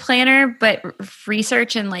want to be a planner, but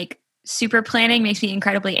research and like super planning makes me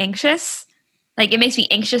incredibly anxious. Like it makes me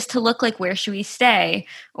anxious to look like, where should we stay?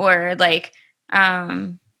 Or like,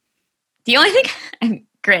 the only thing,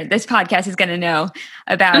 Grit, this podcast is going to know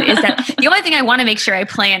about is that the only thing I want to make sure I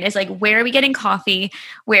plan is like, where are we getting coffee?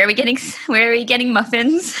 Where are we getting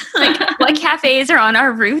muffins? Like what cafes are on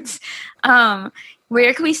our routes?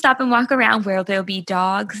 Where can we stop and walk around? Where there'll be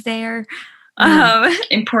dogs there?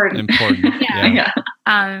 Important. Yeah.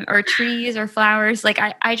 Or trees or flowers. Like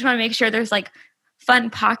I just want to make sure there's like fun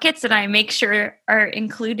pockets that I make sure are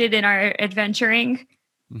included in our adventuring.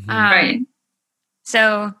 Right.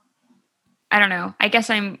 So I don't know. I guess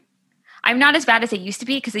I'm not as bad as it used to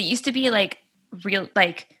be, because it used to be like real,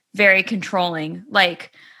 like very controlling.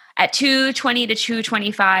 Like at 2:20 to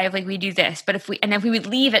 2:25, like we do this. But if we would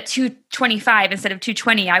leave at 2:25 instead of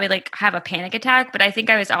 2:20, I would like have a panic attack. But I think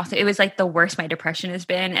it was like the worst my depression has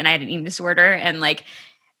been, and I had an eating disorder, and like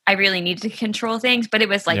I really needed to control things, but it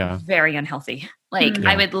was like very unhealthy. Like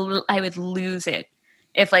I would lose it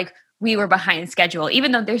if like we were behind schedule,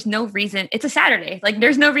 even though there's no reason. It's a Saturday. Like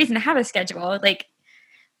there's no reason to have a schedule. Like,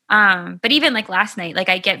 but even like last night, like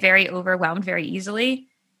I get very overwhelmed very easily.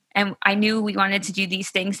 And I knew we wanted to do these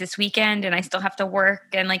things this weekend, and I still have to work.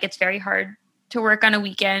 And like, it's very hard to work on a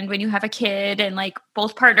weekend when you have a kid and like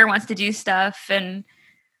both partner wants to do stuff. And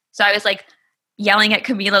so I was like yelling at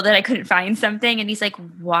Camilo that I couldn't find something. And he's like,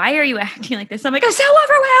 why are you acting like this? I'm like, I'm so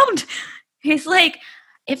overwhelmed. He's like,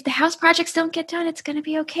 if the house projects don't get done, it's going to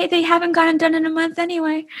be okay. They haven't gotten done in a month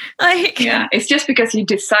anyway. Yeah, it's just because you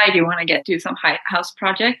decide you want to do some house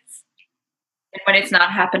projects. And when it's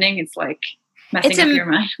not happening, it's like messing up your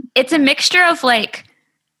mind. It's a mixture of like,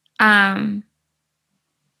 I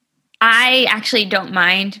actually don't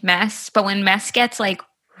mind mess, but when mess gets like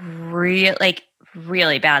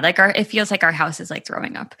really bad, like it feels like our house is like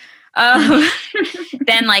throwing up.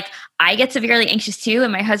 Then like I get severely anxious too,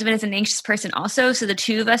 and my husband is an anxious person also. So the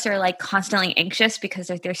two of us are like constantly anxious because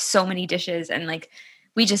there's so many dishes, and like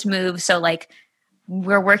we just move. So like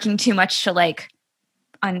we're working too much to like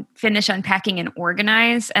finish unpacking and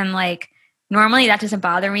organize. And like normally that doesn't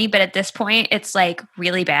bother me, but at this point it's like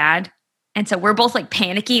really bad. And so we're both like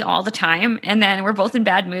panicky all the time, and then we're both in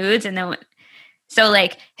bad moods. And then so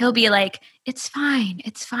like he'll be like, it's fine,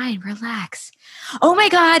 relax. Oh my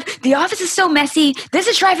God, the office is so messy. This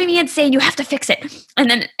is driving me insane. You have to fix it. And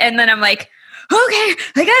then I'm like, okay,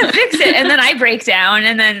 I gotta fix it. And then I break down,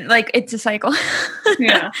 and then like it's a cycle.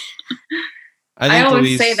 Yeah. I always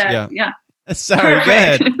Louise, say that. Yeah. Sorry, go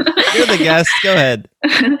ahead. You're the guest. Go ahead.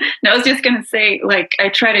 No, I was just going to say, like, I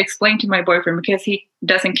try to explain to my boyfriend because he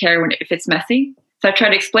doesn't care if it's messy. So I try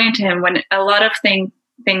to explain to him when a lot of things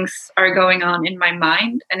are going on in my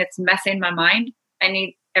mind and it's messy in my mind, I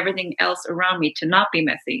need everything else around me to not be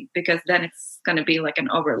messy, because then it's going to be like an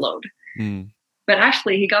overload. But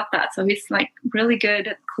actually he got that. So he's like really good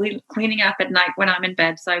at cleaning up at night when I'm in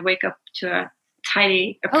bed. So I wake up to a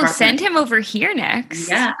tidy apartment. Oh, send him over here next.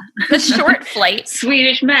 Yeah. The short flight.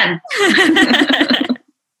 Swedish men.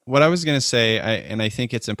 What I was going to say, and I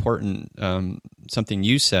think it's important, something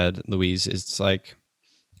you said, Louise, is it's like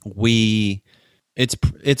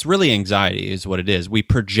it's really anxiety is what it is. We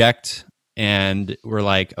project and we're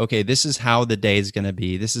like, okay, this is how the day is going to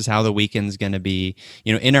be. This is how the weekend's going to be.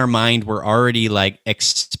 You know, in our mind, we're already like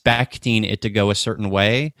expecting it to go a certain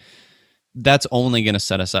way. That's only going to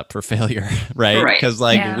set us up for failure, right? Because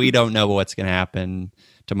we don't know what's going to happen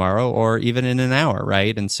tomorrow or even in an hour,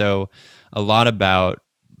 right? And so a lot about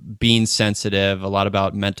being sensitive, a lot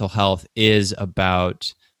about mental health is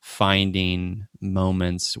about finding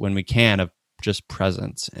moments when we can of just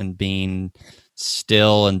presence and being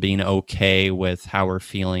still and being okay with how we're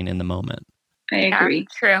feeling in the moment. I agree.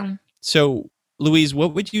 True. So Louise,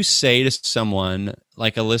 what would you say to someone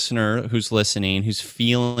like a listener who's listening, who's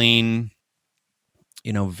feeling,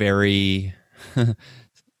 you know, very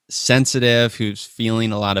sensitive, who's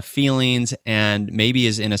feeling a lot of feelings and maybe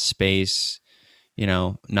is in a space, you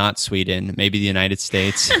know, not Sweden, maybe the United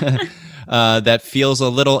States, that feels a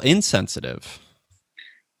little insensitive?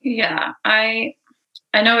 Yeah, I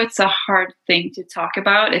know it's a hard thing to talk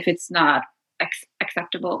about if it's not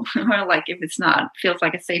acceptable or like if it's not feels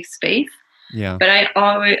like a safe space. Yeah. But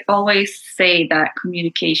I always say that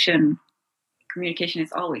communication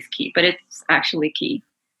is always key, but it's actually key.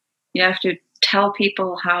 You have to tell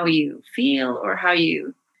people how you feel or how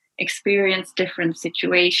you experience different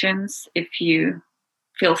situations if you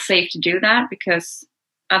feel safe to do that, because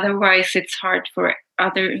otherwise it's hard for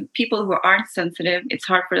other people who aren't sensitive. It's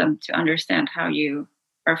hard for them to understand how you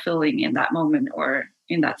are feeling in that moment or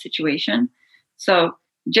in that situation. So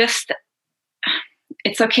just,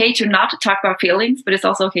 it's okay to not talk about feelings, but it's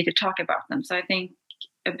also okay to talk about them. So I think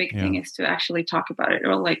a big thing is to actually talk about it,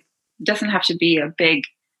 or like, it doesn't have to be a big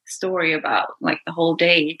story about like the whole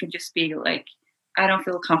day. It could just be like, I don't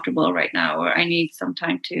feel comfortable right now, or I need some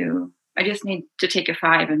time I just need to take a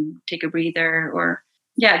 5 and take a breather, or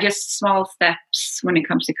just small steps when it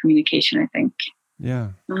comes to communication, I think. Yeah.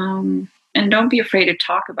 And don't be afraid to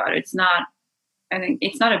talk about it. I think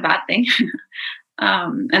it's not a bad thing.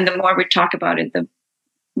 And the more we talk about it, the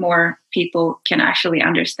more people can actually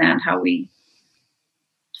understand how we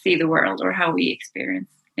see the world or how we experience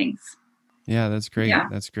things. Yeah, that's great. Yeah.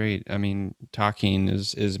 That's great. I mean, talking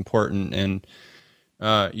is important, and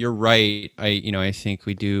you're right. I think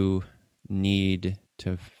we do need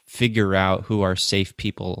to figure out who our safe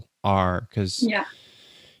people are, because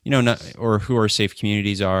or who our safe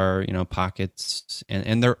communities are. Pockets,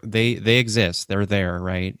 and they exist. They're there,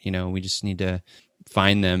 right? We just need to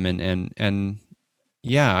find them, and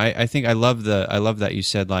I think I love that you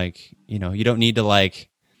said, like, you don't need to like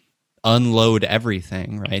unload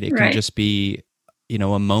everything, right? It can just be, a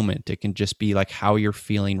moment. It can just be like how you're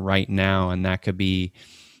feeling right now, and that could be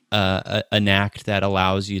an act that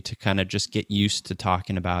allows you to kind of just get used to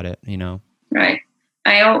talking about it. Right.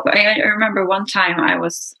 I remember one time I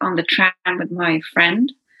was on the tram with my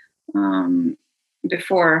friend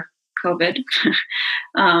before COVID,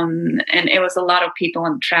 and it was a lot of people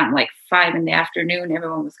on the tram, like 5 p.m.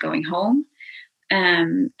 Everyone was going home.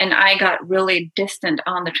 And I got really distant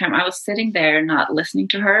on the tram. I was sitting there not listening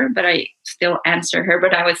to her, but I still answered her.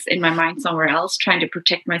 But I was in my mind somewhere else, trying to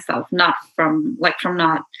protect myself, not from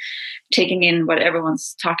not taking in what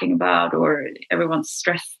everyone's talking about or everyone's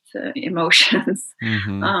stressed emotions.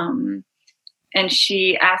 Mm-hmm. And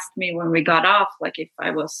she asked me when we got off, like if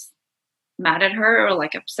I was mad at her or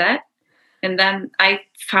like upset. And then I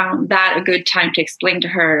found that a good time to explain to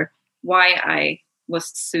her why I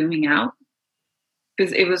was zooming out.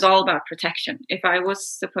 Because it was all about protection. If I was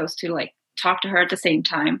supposed to like talk to her at the same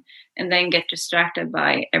time and then get distracted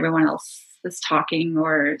by everyone else that's talking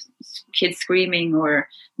or kids screaming or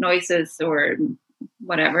noises or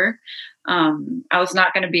whatever, I was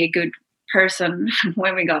not going to be a good person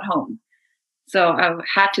when we got home. So I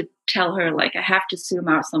had to tell her, like, I have to zoom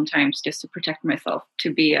out sometimes just to protect myself,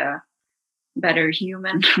 to be a better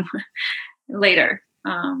human later.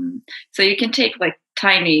 So you can take like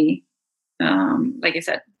tiny, like I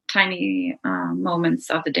said, tiny moments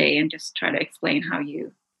of the day and just try to explain how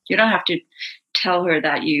you don't have to tell her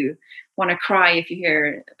that you want to cry if you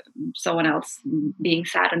hear someone else being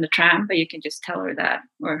sad in the tram, but you can just tell her that,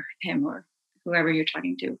 or him, or whoever you're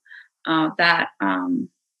talking to, that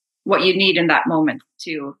what you need in that moment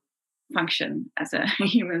to function as a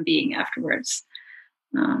human being afterwards.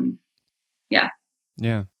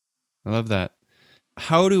 Yeah. I love that.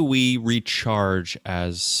 How do we recharge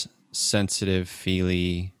as sensitive,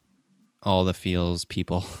 feely, all the feels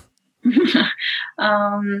people? In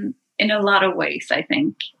a lot of ways, I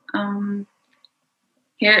think.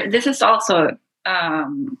 This is also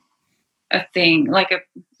a thing, like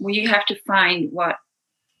you have to find what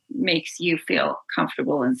makes you feel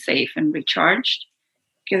comfortable and safe and recharged.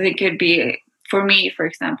 Because it could be, for me, for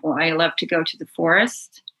example, I love to go to the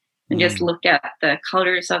forest and just look at the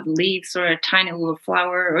colors of the leaves or a tiny little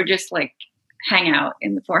flower, or just like hang out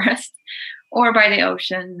in the forest or by the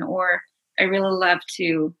ocean. Or I really love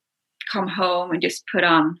to come home and just put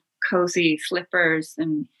on cozy slippers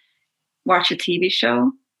and watch a TV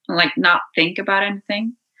show and like not think about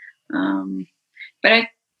anything. But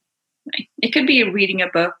it could be reading a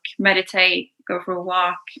book, meditate, go for a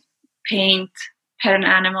walk, paint, pet an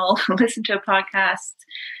animal, listen to a podcast,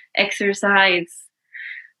 exercise,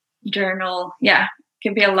 journal. Yeah, it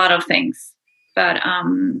can be a lot of things. But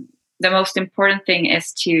the most important thing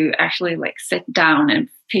is to actually like sit down and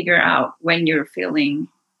figure out when you're feeling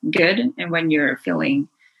good and when you're feeling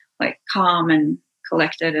like calm and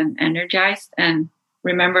collected and energized, and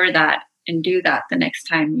remember that and do that the next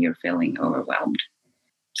time you're feeling overwhelmed.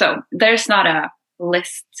 So there's not a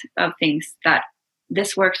list of things that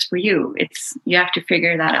this works for you. You have to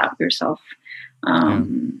figure that out yourself.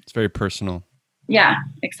 It's very personal. Yeah,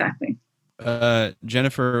 exactly.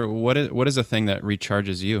 Jennifer, what is a thing that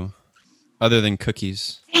recharges you other than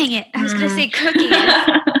cookies? Dang it. I was going to say cookies.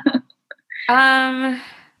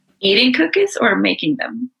 Eating cookies or making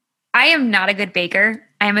them? I am not a good baker.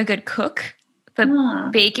 I am a good cook. But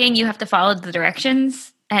baking, you have to follow the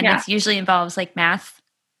directions. And it usually involves like math.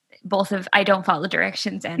 I don't follow the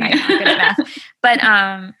directions and I'm not good at math. But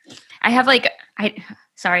I have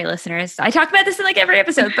sorry listeners, I talk about this in like every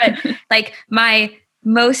episode, but like my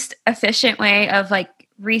most efficient way of like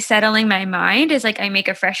resettling my mind is like I make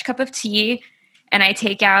a fresh cup of tea and I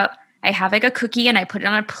have like a cookie and I put it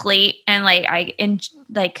on a plate, and like I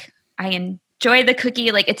enjoy the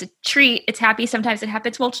cookie. Like it's a treat. It's happy. Sometimes it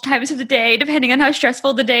happens multiple times of the day, depending on how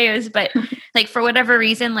stressful the day is. But like for whatever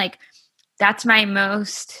reason, like that's my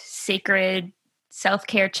most sacred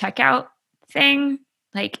self-care checkout thing.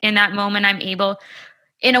 Like in that moment, I'm able,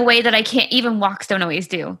 in a way that I can't, even walks don't always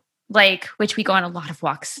do, like, which we go on a lot of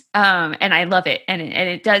walks. And I love it. And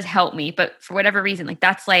it does help me. But for whatever reason, like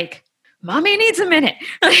that's like, mommy needs a minute.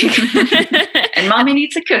 And mommy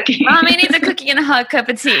needs a cookie. Mommy needs a cookie and a hot cup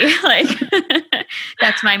of tea. Like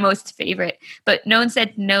that's my most favorite. But no one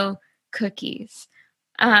said no cookies.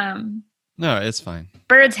 No, it's fine.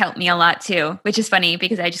 Birds help me a lot too, which is funny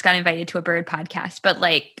because I just got invited to a bird podcast. But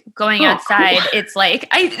like going outside, cool. It's like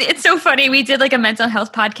it's so funny. We did like a mental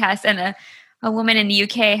health podcast, and a woman in the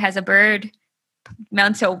UK has a bird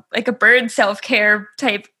self-care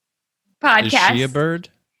type podcast. Is she a bird?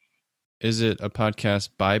 Is it a podcast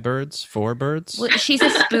by birds, for birds? Well, she's a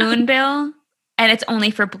spoonbill, and it's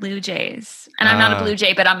only for blue jays. And I'm not a blue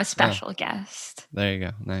jay, but I'm a special guest. There you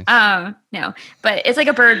go. Nice. No, but it's like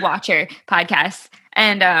a bird watcher podcast.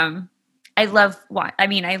 And I love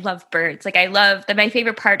birds. Like my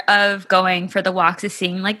favorite part of going for the walks is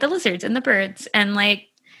seeing like the lizards and the birds. And like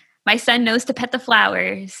my son knows to pet the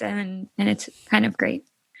flowers, and it's kind of great.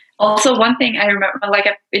 Also, one thing I remember, like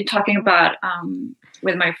I've been talking about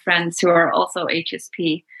with my friends who are also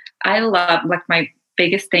HSP, I love, like, my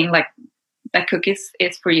biggest thing, like that cookies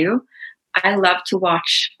is for you. I love to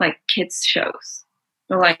watch like kids shows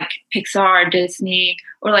or like Pixar, Disney,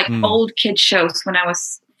 or like old kid shows when I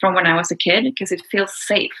was a kid, because it feels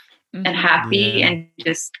safe and happy and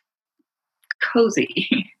just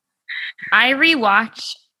cozy. I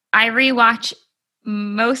rewatch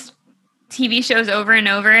most TV shows over and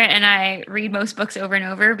over, and I read most books over and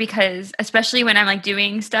over, because especially when I'm like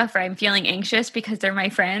doing stuff or I'm feeling anxious, because they're my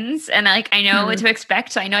friends and like I know what to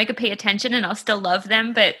expect, so I know I could pay attention and I'll still love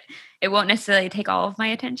them, but it won't necessarily take all of my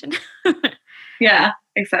attention. Yeah,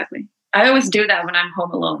 exactly. I always do that when I'm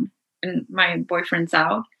home alone and my boyfriend's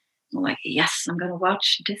out. I'm like, yes, I'm gonna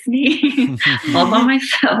watch Disney all by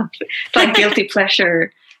myself. It's like guilty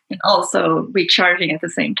pleasure and also recharging at the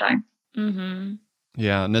same time. Mm-hmm.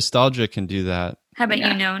 Yeah, nostalgia can do that. How about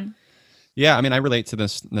you, Known? Yeah, I mean, I relate to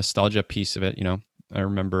this nostalgia piece of it. You know, I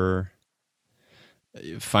remember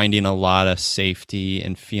finding a lot of safety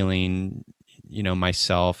and feeling, you know,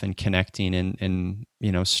 myself and connecting in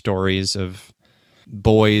you know, stories of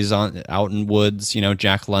boys out in woods, you know,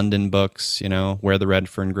 Jack London books, you know, Where the Red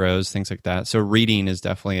Fern Grows, things like that. So reading is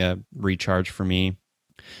definitely a recharge for me.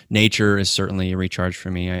 Nature is certainly a recharge for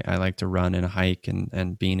me. I like to run and hike,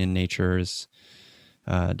 and being in nature is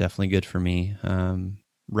definitely good for me.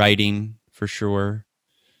 Writing for sure.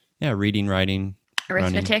 Yeah, reading, writing,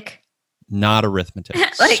 Arithmetic. Running. Not arithmetic.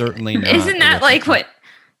 Like, certainly not. Isn't that like what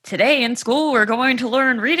today in school we're going to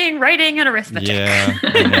learn reading, writing, and arithmetic? Yeah,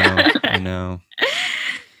 I know.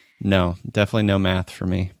 No, definitely no math for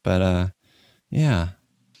me. But yeah.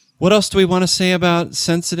 What else do we want to say about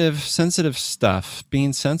sensitive stuff?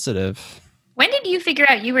 Being sensitive. When did you figure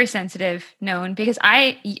out you were sensitive, Known? Because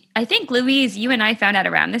I think, Louise, you and I found out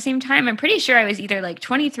around the same time. I'm pretty sure I was either like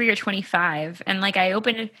 23 or 25. And like I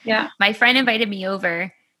opened, my friend invited me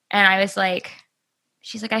over, and I was like,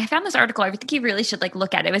 she's like, I found this article. I think you really should like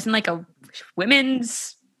look at it. It was in like a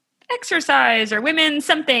women's exercise or women's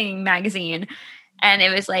something magazine. And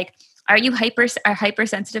it was like, are you a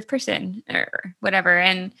hypersensitive person or whatever?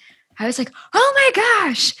 And I was like, oh my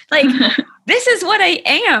gosh, like this is what I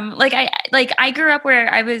am. Like I grew up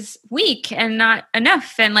where I was weak and not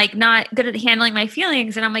enough and like not good at handling my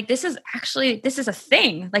feelings. And I'm like, this is a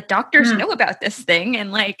thing. Like doctors know about this thing.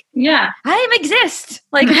 And like, I exist.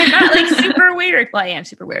 Like I'm not like super weird. Well, I am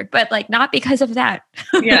super weird, but like not because of that.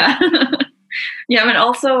 Yeah. Yeah. But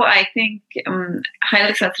also I think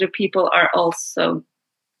highly sensitive people are also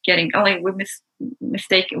getting,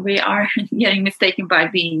 we are getting mistaken by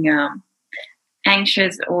being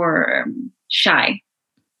anxious or shy,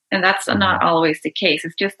 and that's not always the case.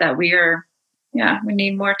 It's just that we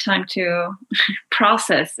need more time to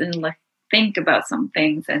process and like think about some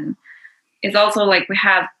things. And it's also like we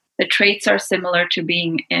have the traits are similar to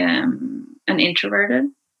being an introverted,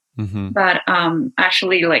 but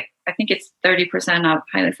actually, like I think it's 30% of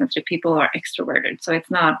highly sensitive people are extroverted. So it's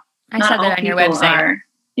not. I saw that on your website.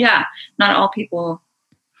 Not all people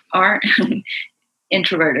are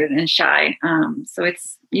introverted and shy. So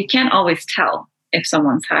you can't always tell if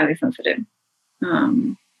someone's highly sensitive.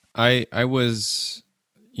 I was,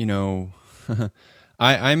 you know,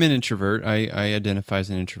 I'm an introvert. I identify as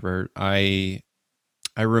an introvert. I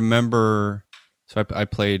remember, so I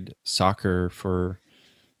played soccer for,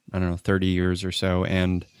 I don't know, 30 years or so.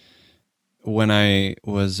 And when I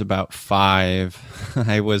was about 5,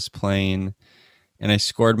 I was playing and I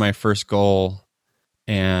scored my first goal,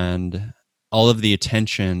 and all of the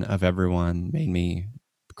attention of everyone made me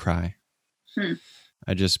cry.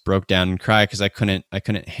 I just broke down and cried because I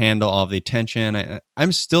couldn't handle all the attention.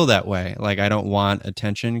 I'm still that way. Like I don't want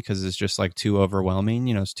attention because it's just like too overwhelming.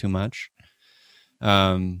 You know, it's too much.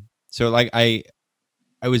 So like I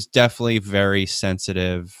was definitely very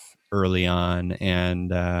sensitive early on,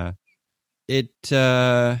 and it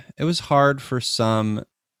was hard for some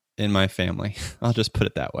in my family. I'll just put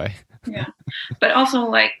it that way. Yeah. But also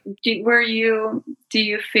like, do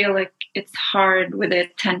you feel like it's hard with the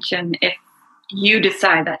attention if you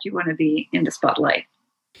decide that you want to be in the spotlight?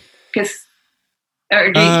 Do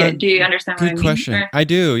you understand what I mean? Good question. I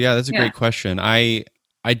do. Yeah, that's a great question. I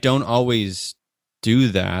don't always do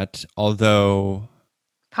that, although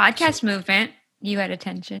podcast movement, you had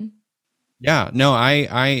attention. Yeah, no,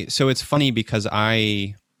 so it's funny because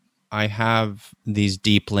I have these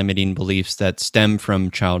deep limiting beliefs that stem from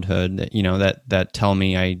childhood that, you know, that tell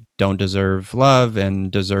me I don't deserve love and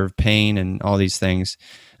deserve pain and all these things.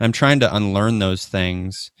 And I'm trying to unlearn those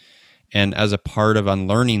things. And as a part of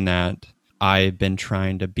unlearning that, I've been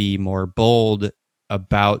trying to be more bold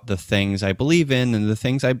about the things I believe in and the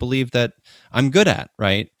things I believe that I'm good at,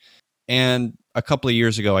 right? And a couple of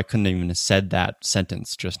years ago, I couldn't even have said that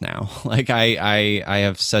sentence just now. Like I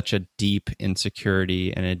have such a deep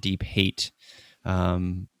insecurity and a deep hate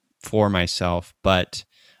for myself, but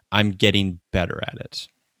I'm getting better at it.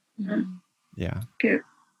 Mm-hmm. Yeah. Good.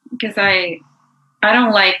 Because I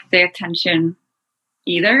don't like the attention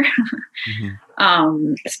either.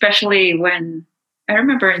 Especially when I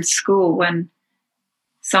remember in school when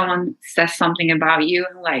someone says something about you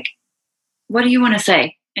and like, what do you want to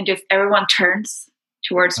say? And just everyone turns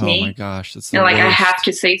towards me. Oh my gosh. That's the and like, worst. I have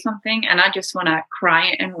to say something and I just want to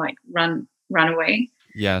cry and like run away.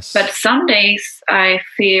 Yes. But some days I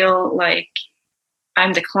feel like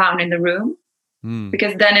I'm the clown in the room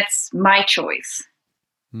because then it's my choice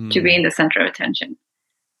to be in the center of attention.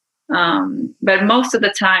 But most of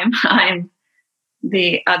the time I'm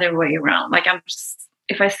the other way around. Like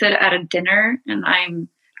if I sit at a dinner and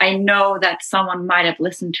I know that someone might have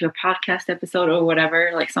listened to a podcast episode or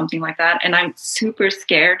whatever, like something like that. And I'm super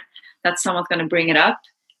scared that someone's going to bring it up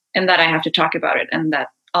and that I have to talk about it and that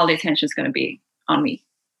all the attention is going to be on me.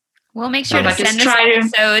 We'll make sure to send this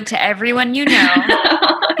episode to everyone you know.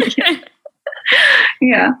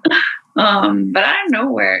 Yeah. But I don't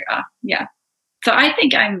know where, yeah. So I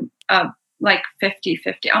think I'm like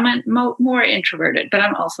 50-50. I'm more introverted, but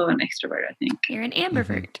I'm also an extrovert, I think. You're an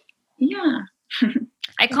ambivert. Yeah.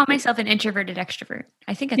 I call myself an introverted extrovert.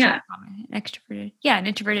 I think that's what I call it. An extroverted. Yeah, an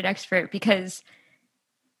introverted extrovert because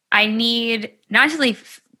I need not only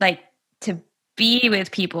like to be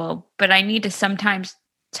with people, but I need to sometimes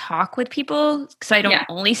talk with people so I don't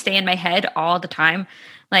only stay in my head all the time.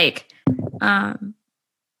 Like,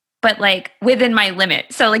 but like within my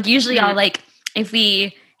limit. So like usually I'll like, if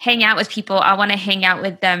we hang out with people, I want to hang out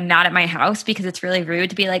with them not at my house because it's really rude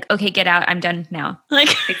to be like, okay, get out. I'm done now. Like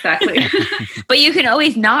exactly. But you can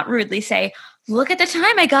always not rudely say, look at the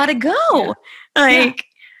time. I gotta go. Like,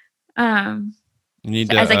 you need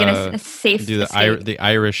so to as like in a safe do the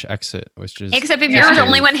Irish exit, which is except if you're the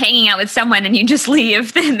only one hanging out with someone and you just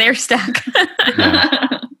leave, then they're stuck.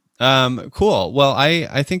 Cool. Well,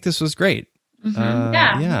 I think this was great.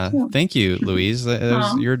 Yeah. Thank you, Louise. That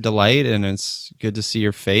was your delight, and it's good to see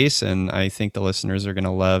your face. And I think the listeners are going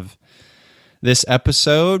to love this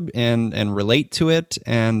episode and relate to it.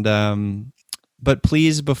 And but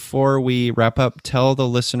please, before we wrap up, tell the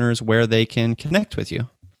listeners where they can connect with you.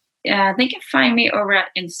 Yeah, they can find me over at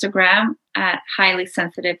Instagram at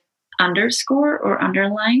highly-sensitive_ or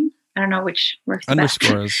underline. I don't know which works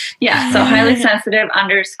Underscores. best. Yeah, so highly-sensitive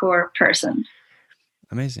 _person.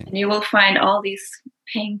 Amazing. And you will find all these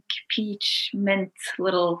pink, peach, mint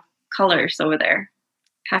little colors over there.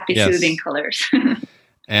 Happy, soothing colors.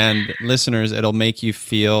 And listeners, it'll make you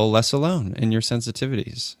feel less alone in your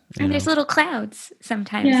sensitivities. And there's little clouds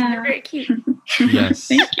sometimes. Yeah. And they're very cute. Yes.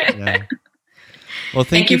 Thank you. Yeah. Well,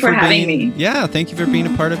 thank you for having me. Yeah, thank you for being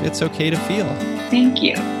a part of It's Okay to Feel. Thank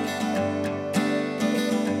you.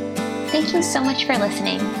 Thank you so much for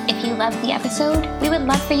listening. If you loved the episode, we would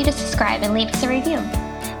love for you to subscribe and leave us a review.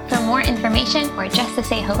 For more information or just to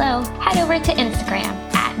say hello, head over to Instagram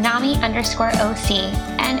at Nami_OC,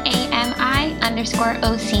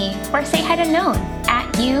 NAMI_OC, or say hi to Known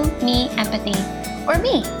at You, Me, Empathy, or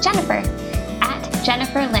me, Jennifer, at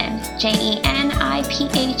Jennifer Lynn, JENIPHERLYN.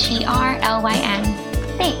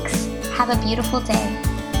 Thanks. Have a beautiful day.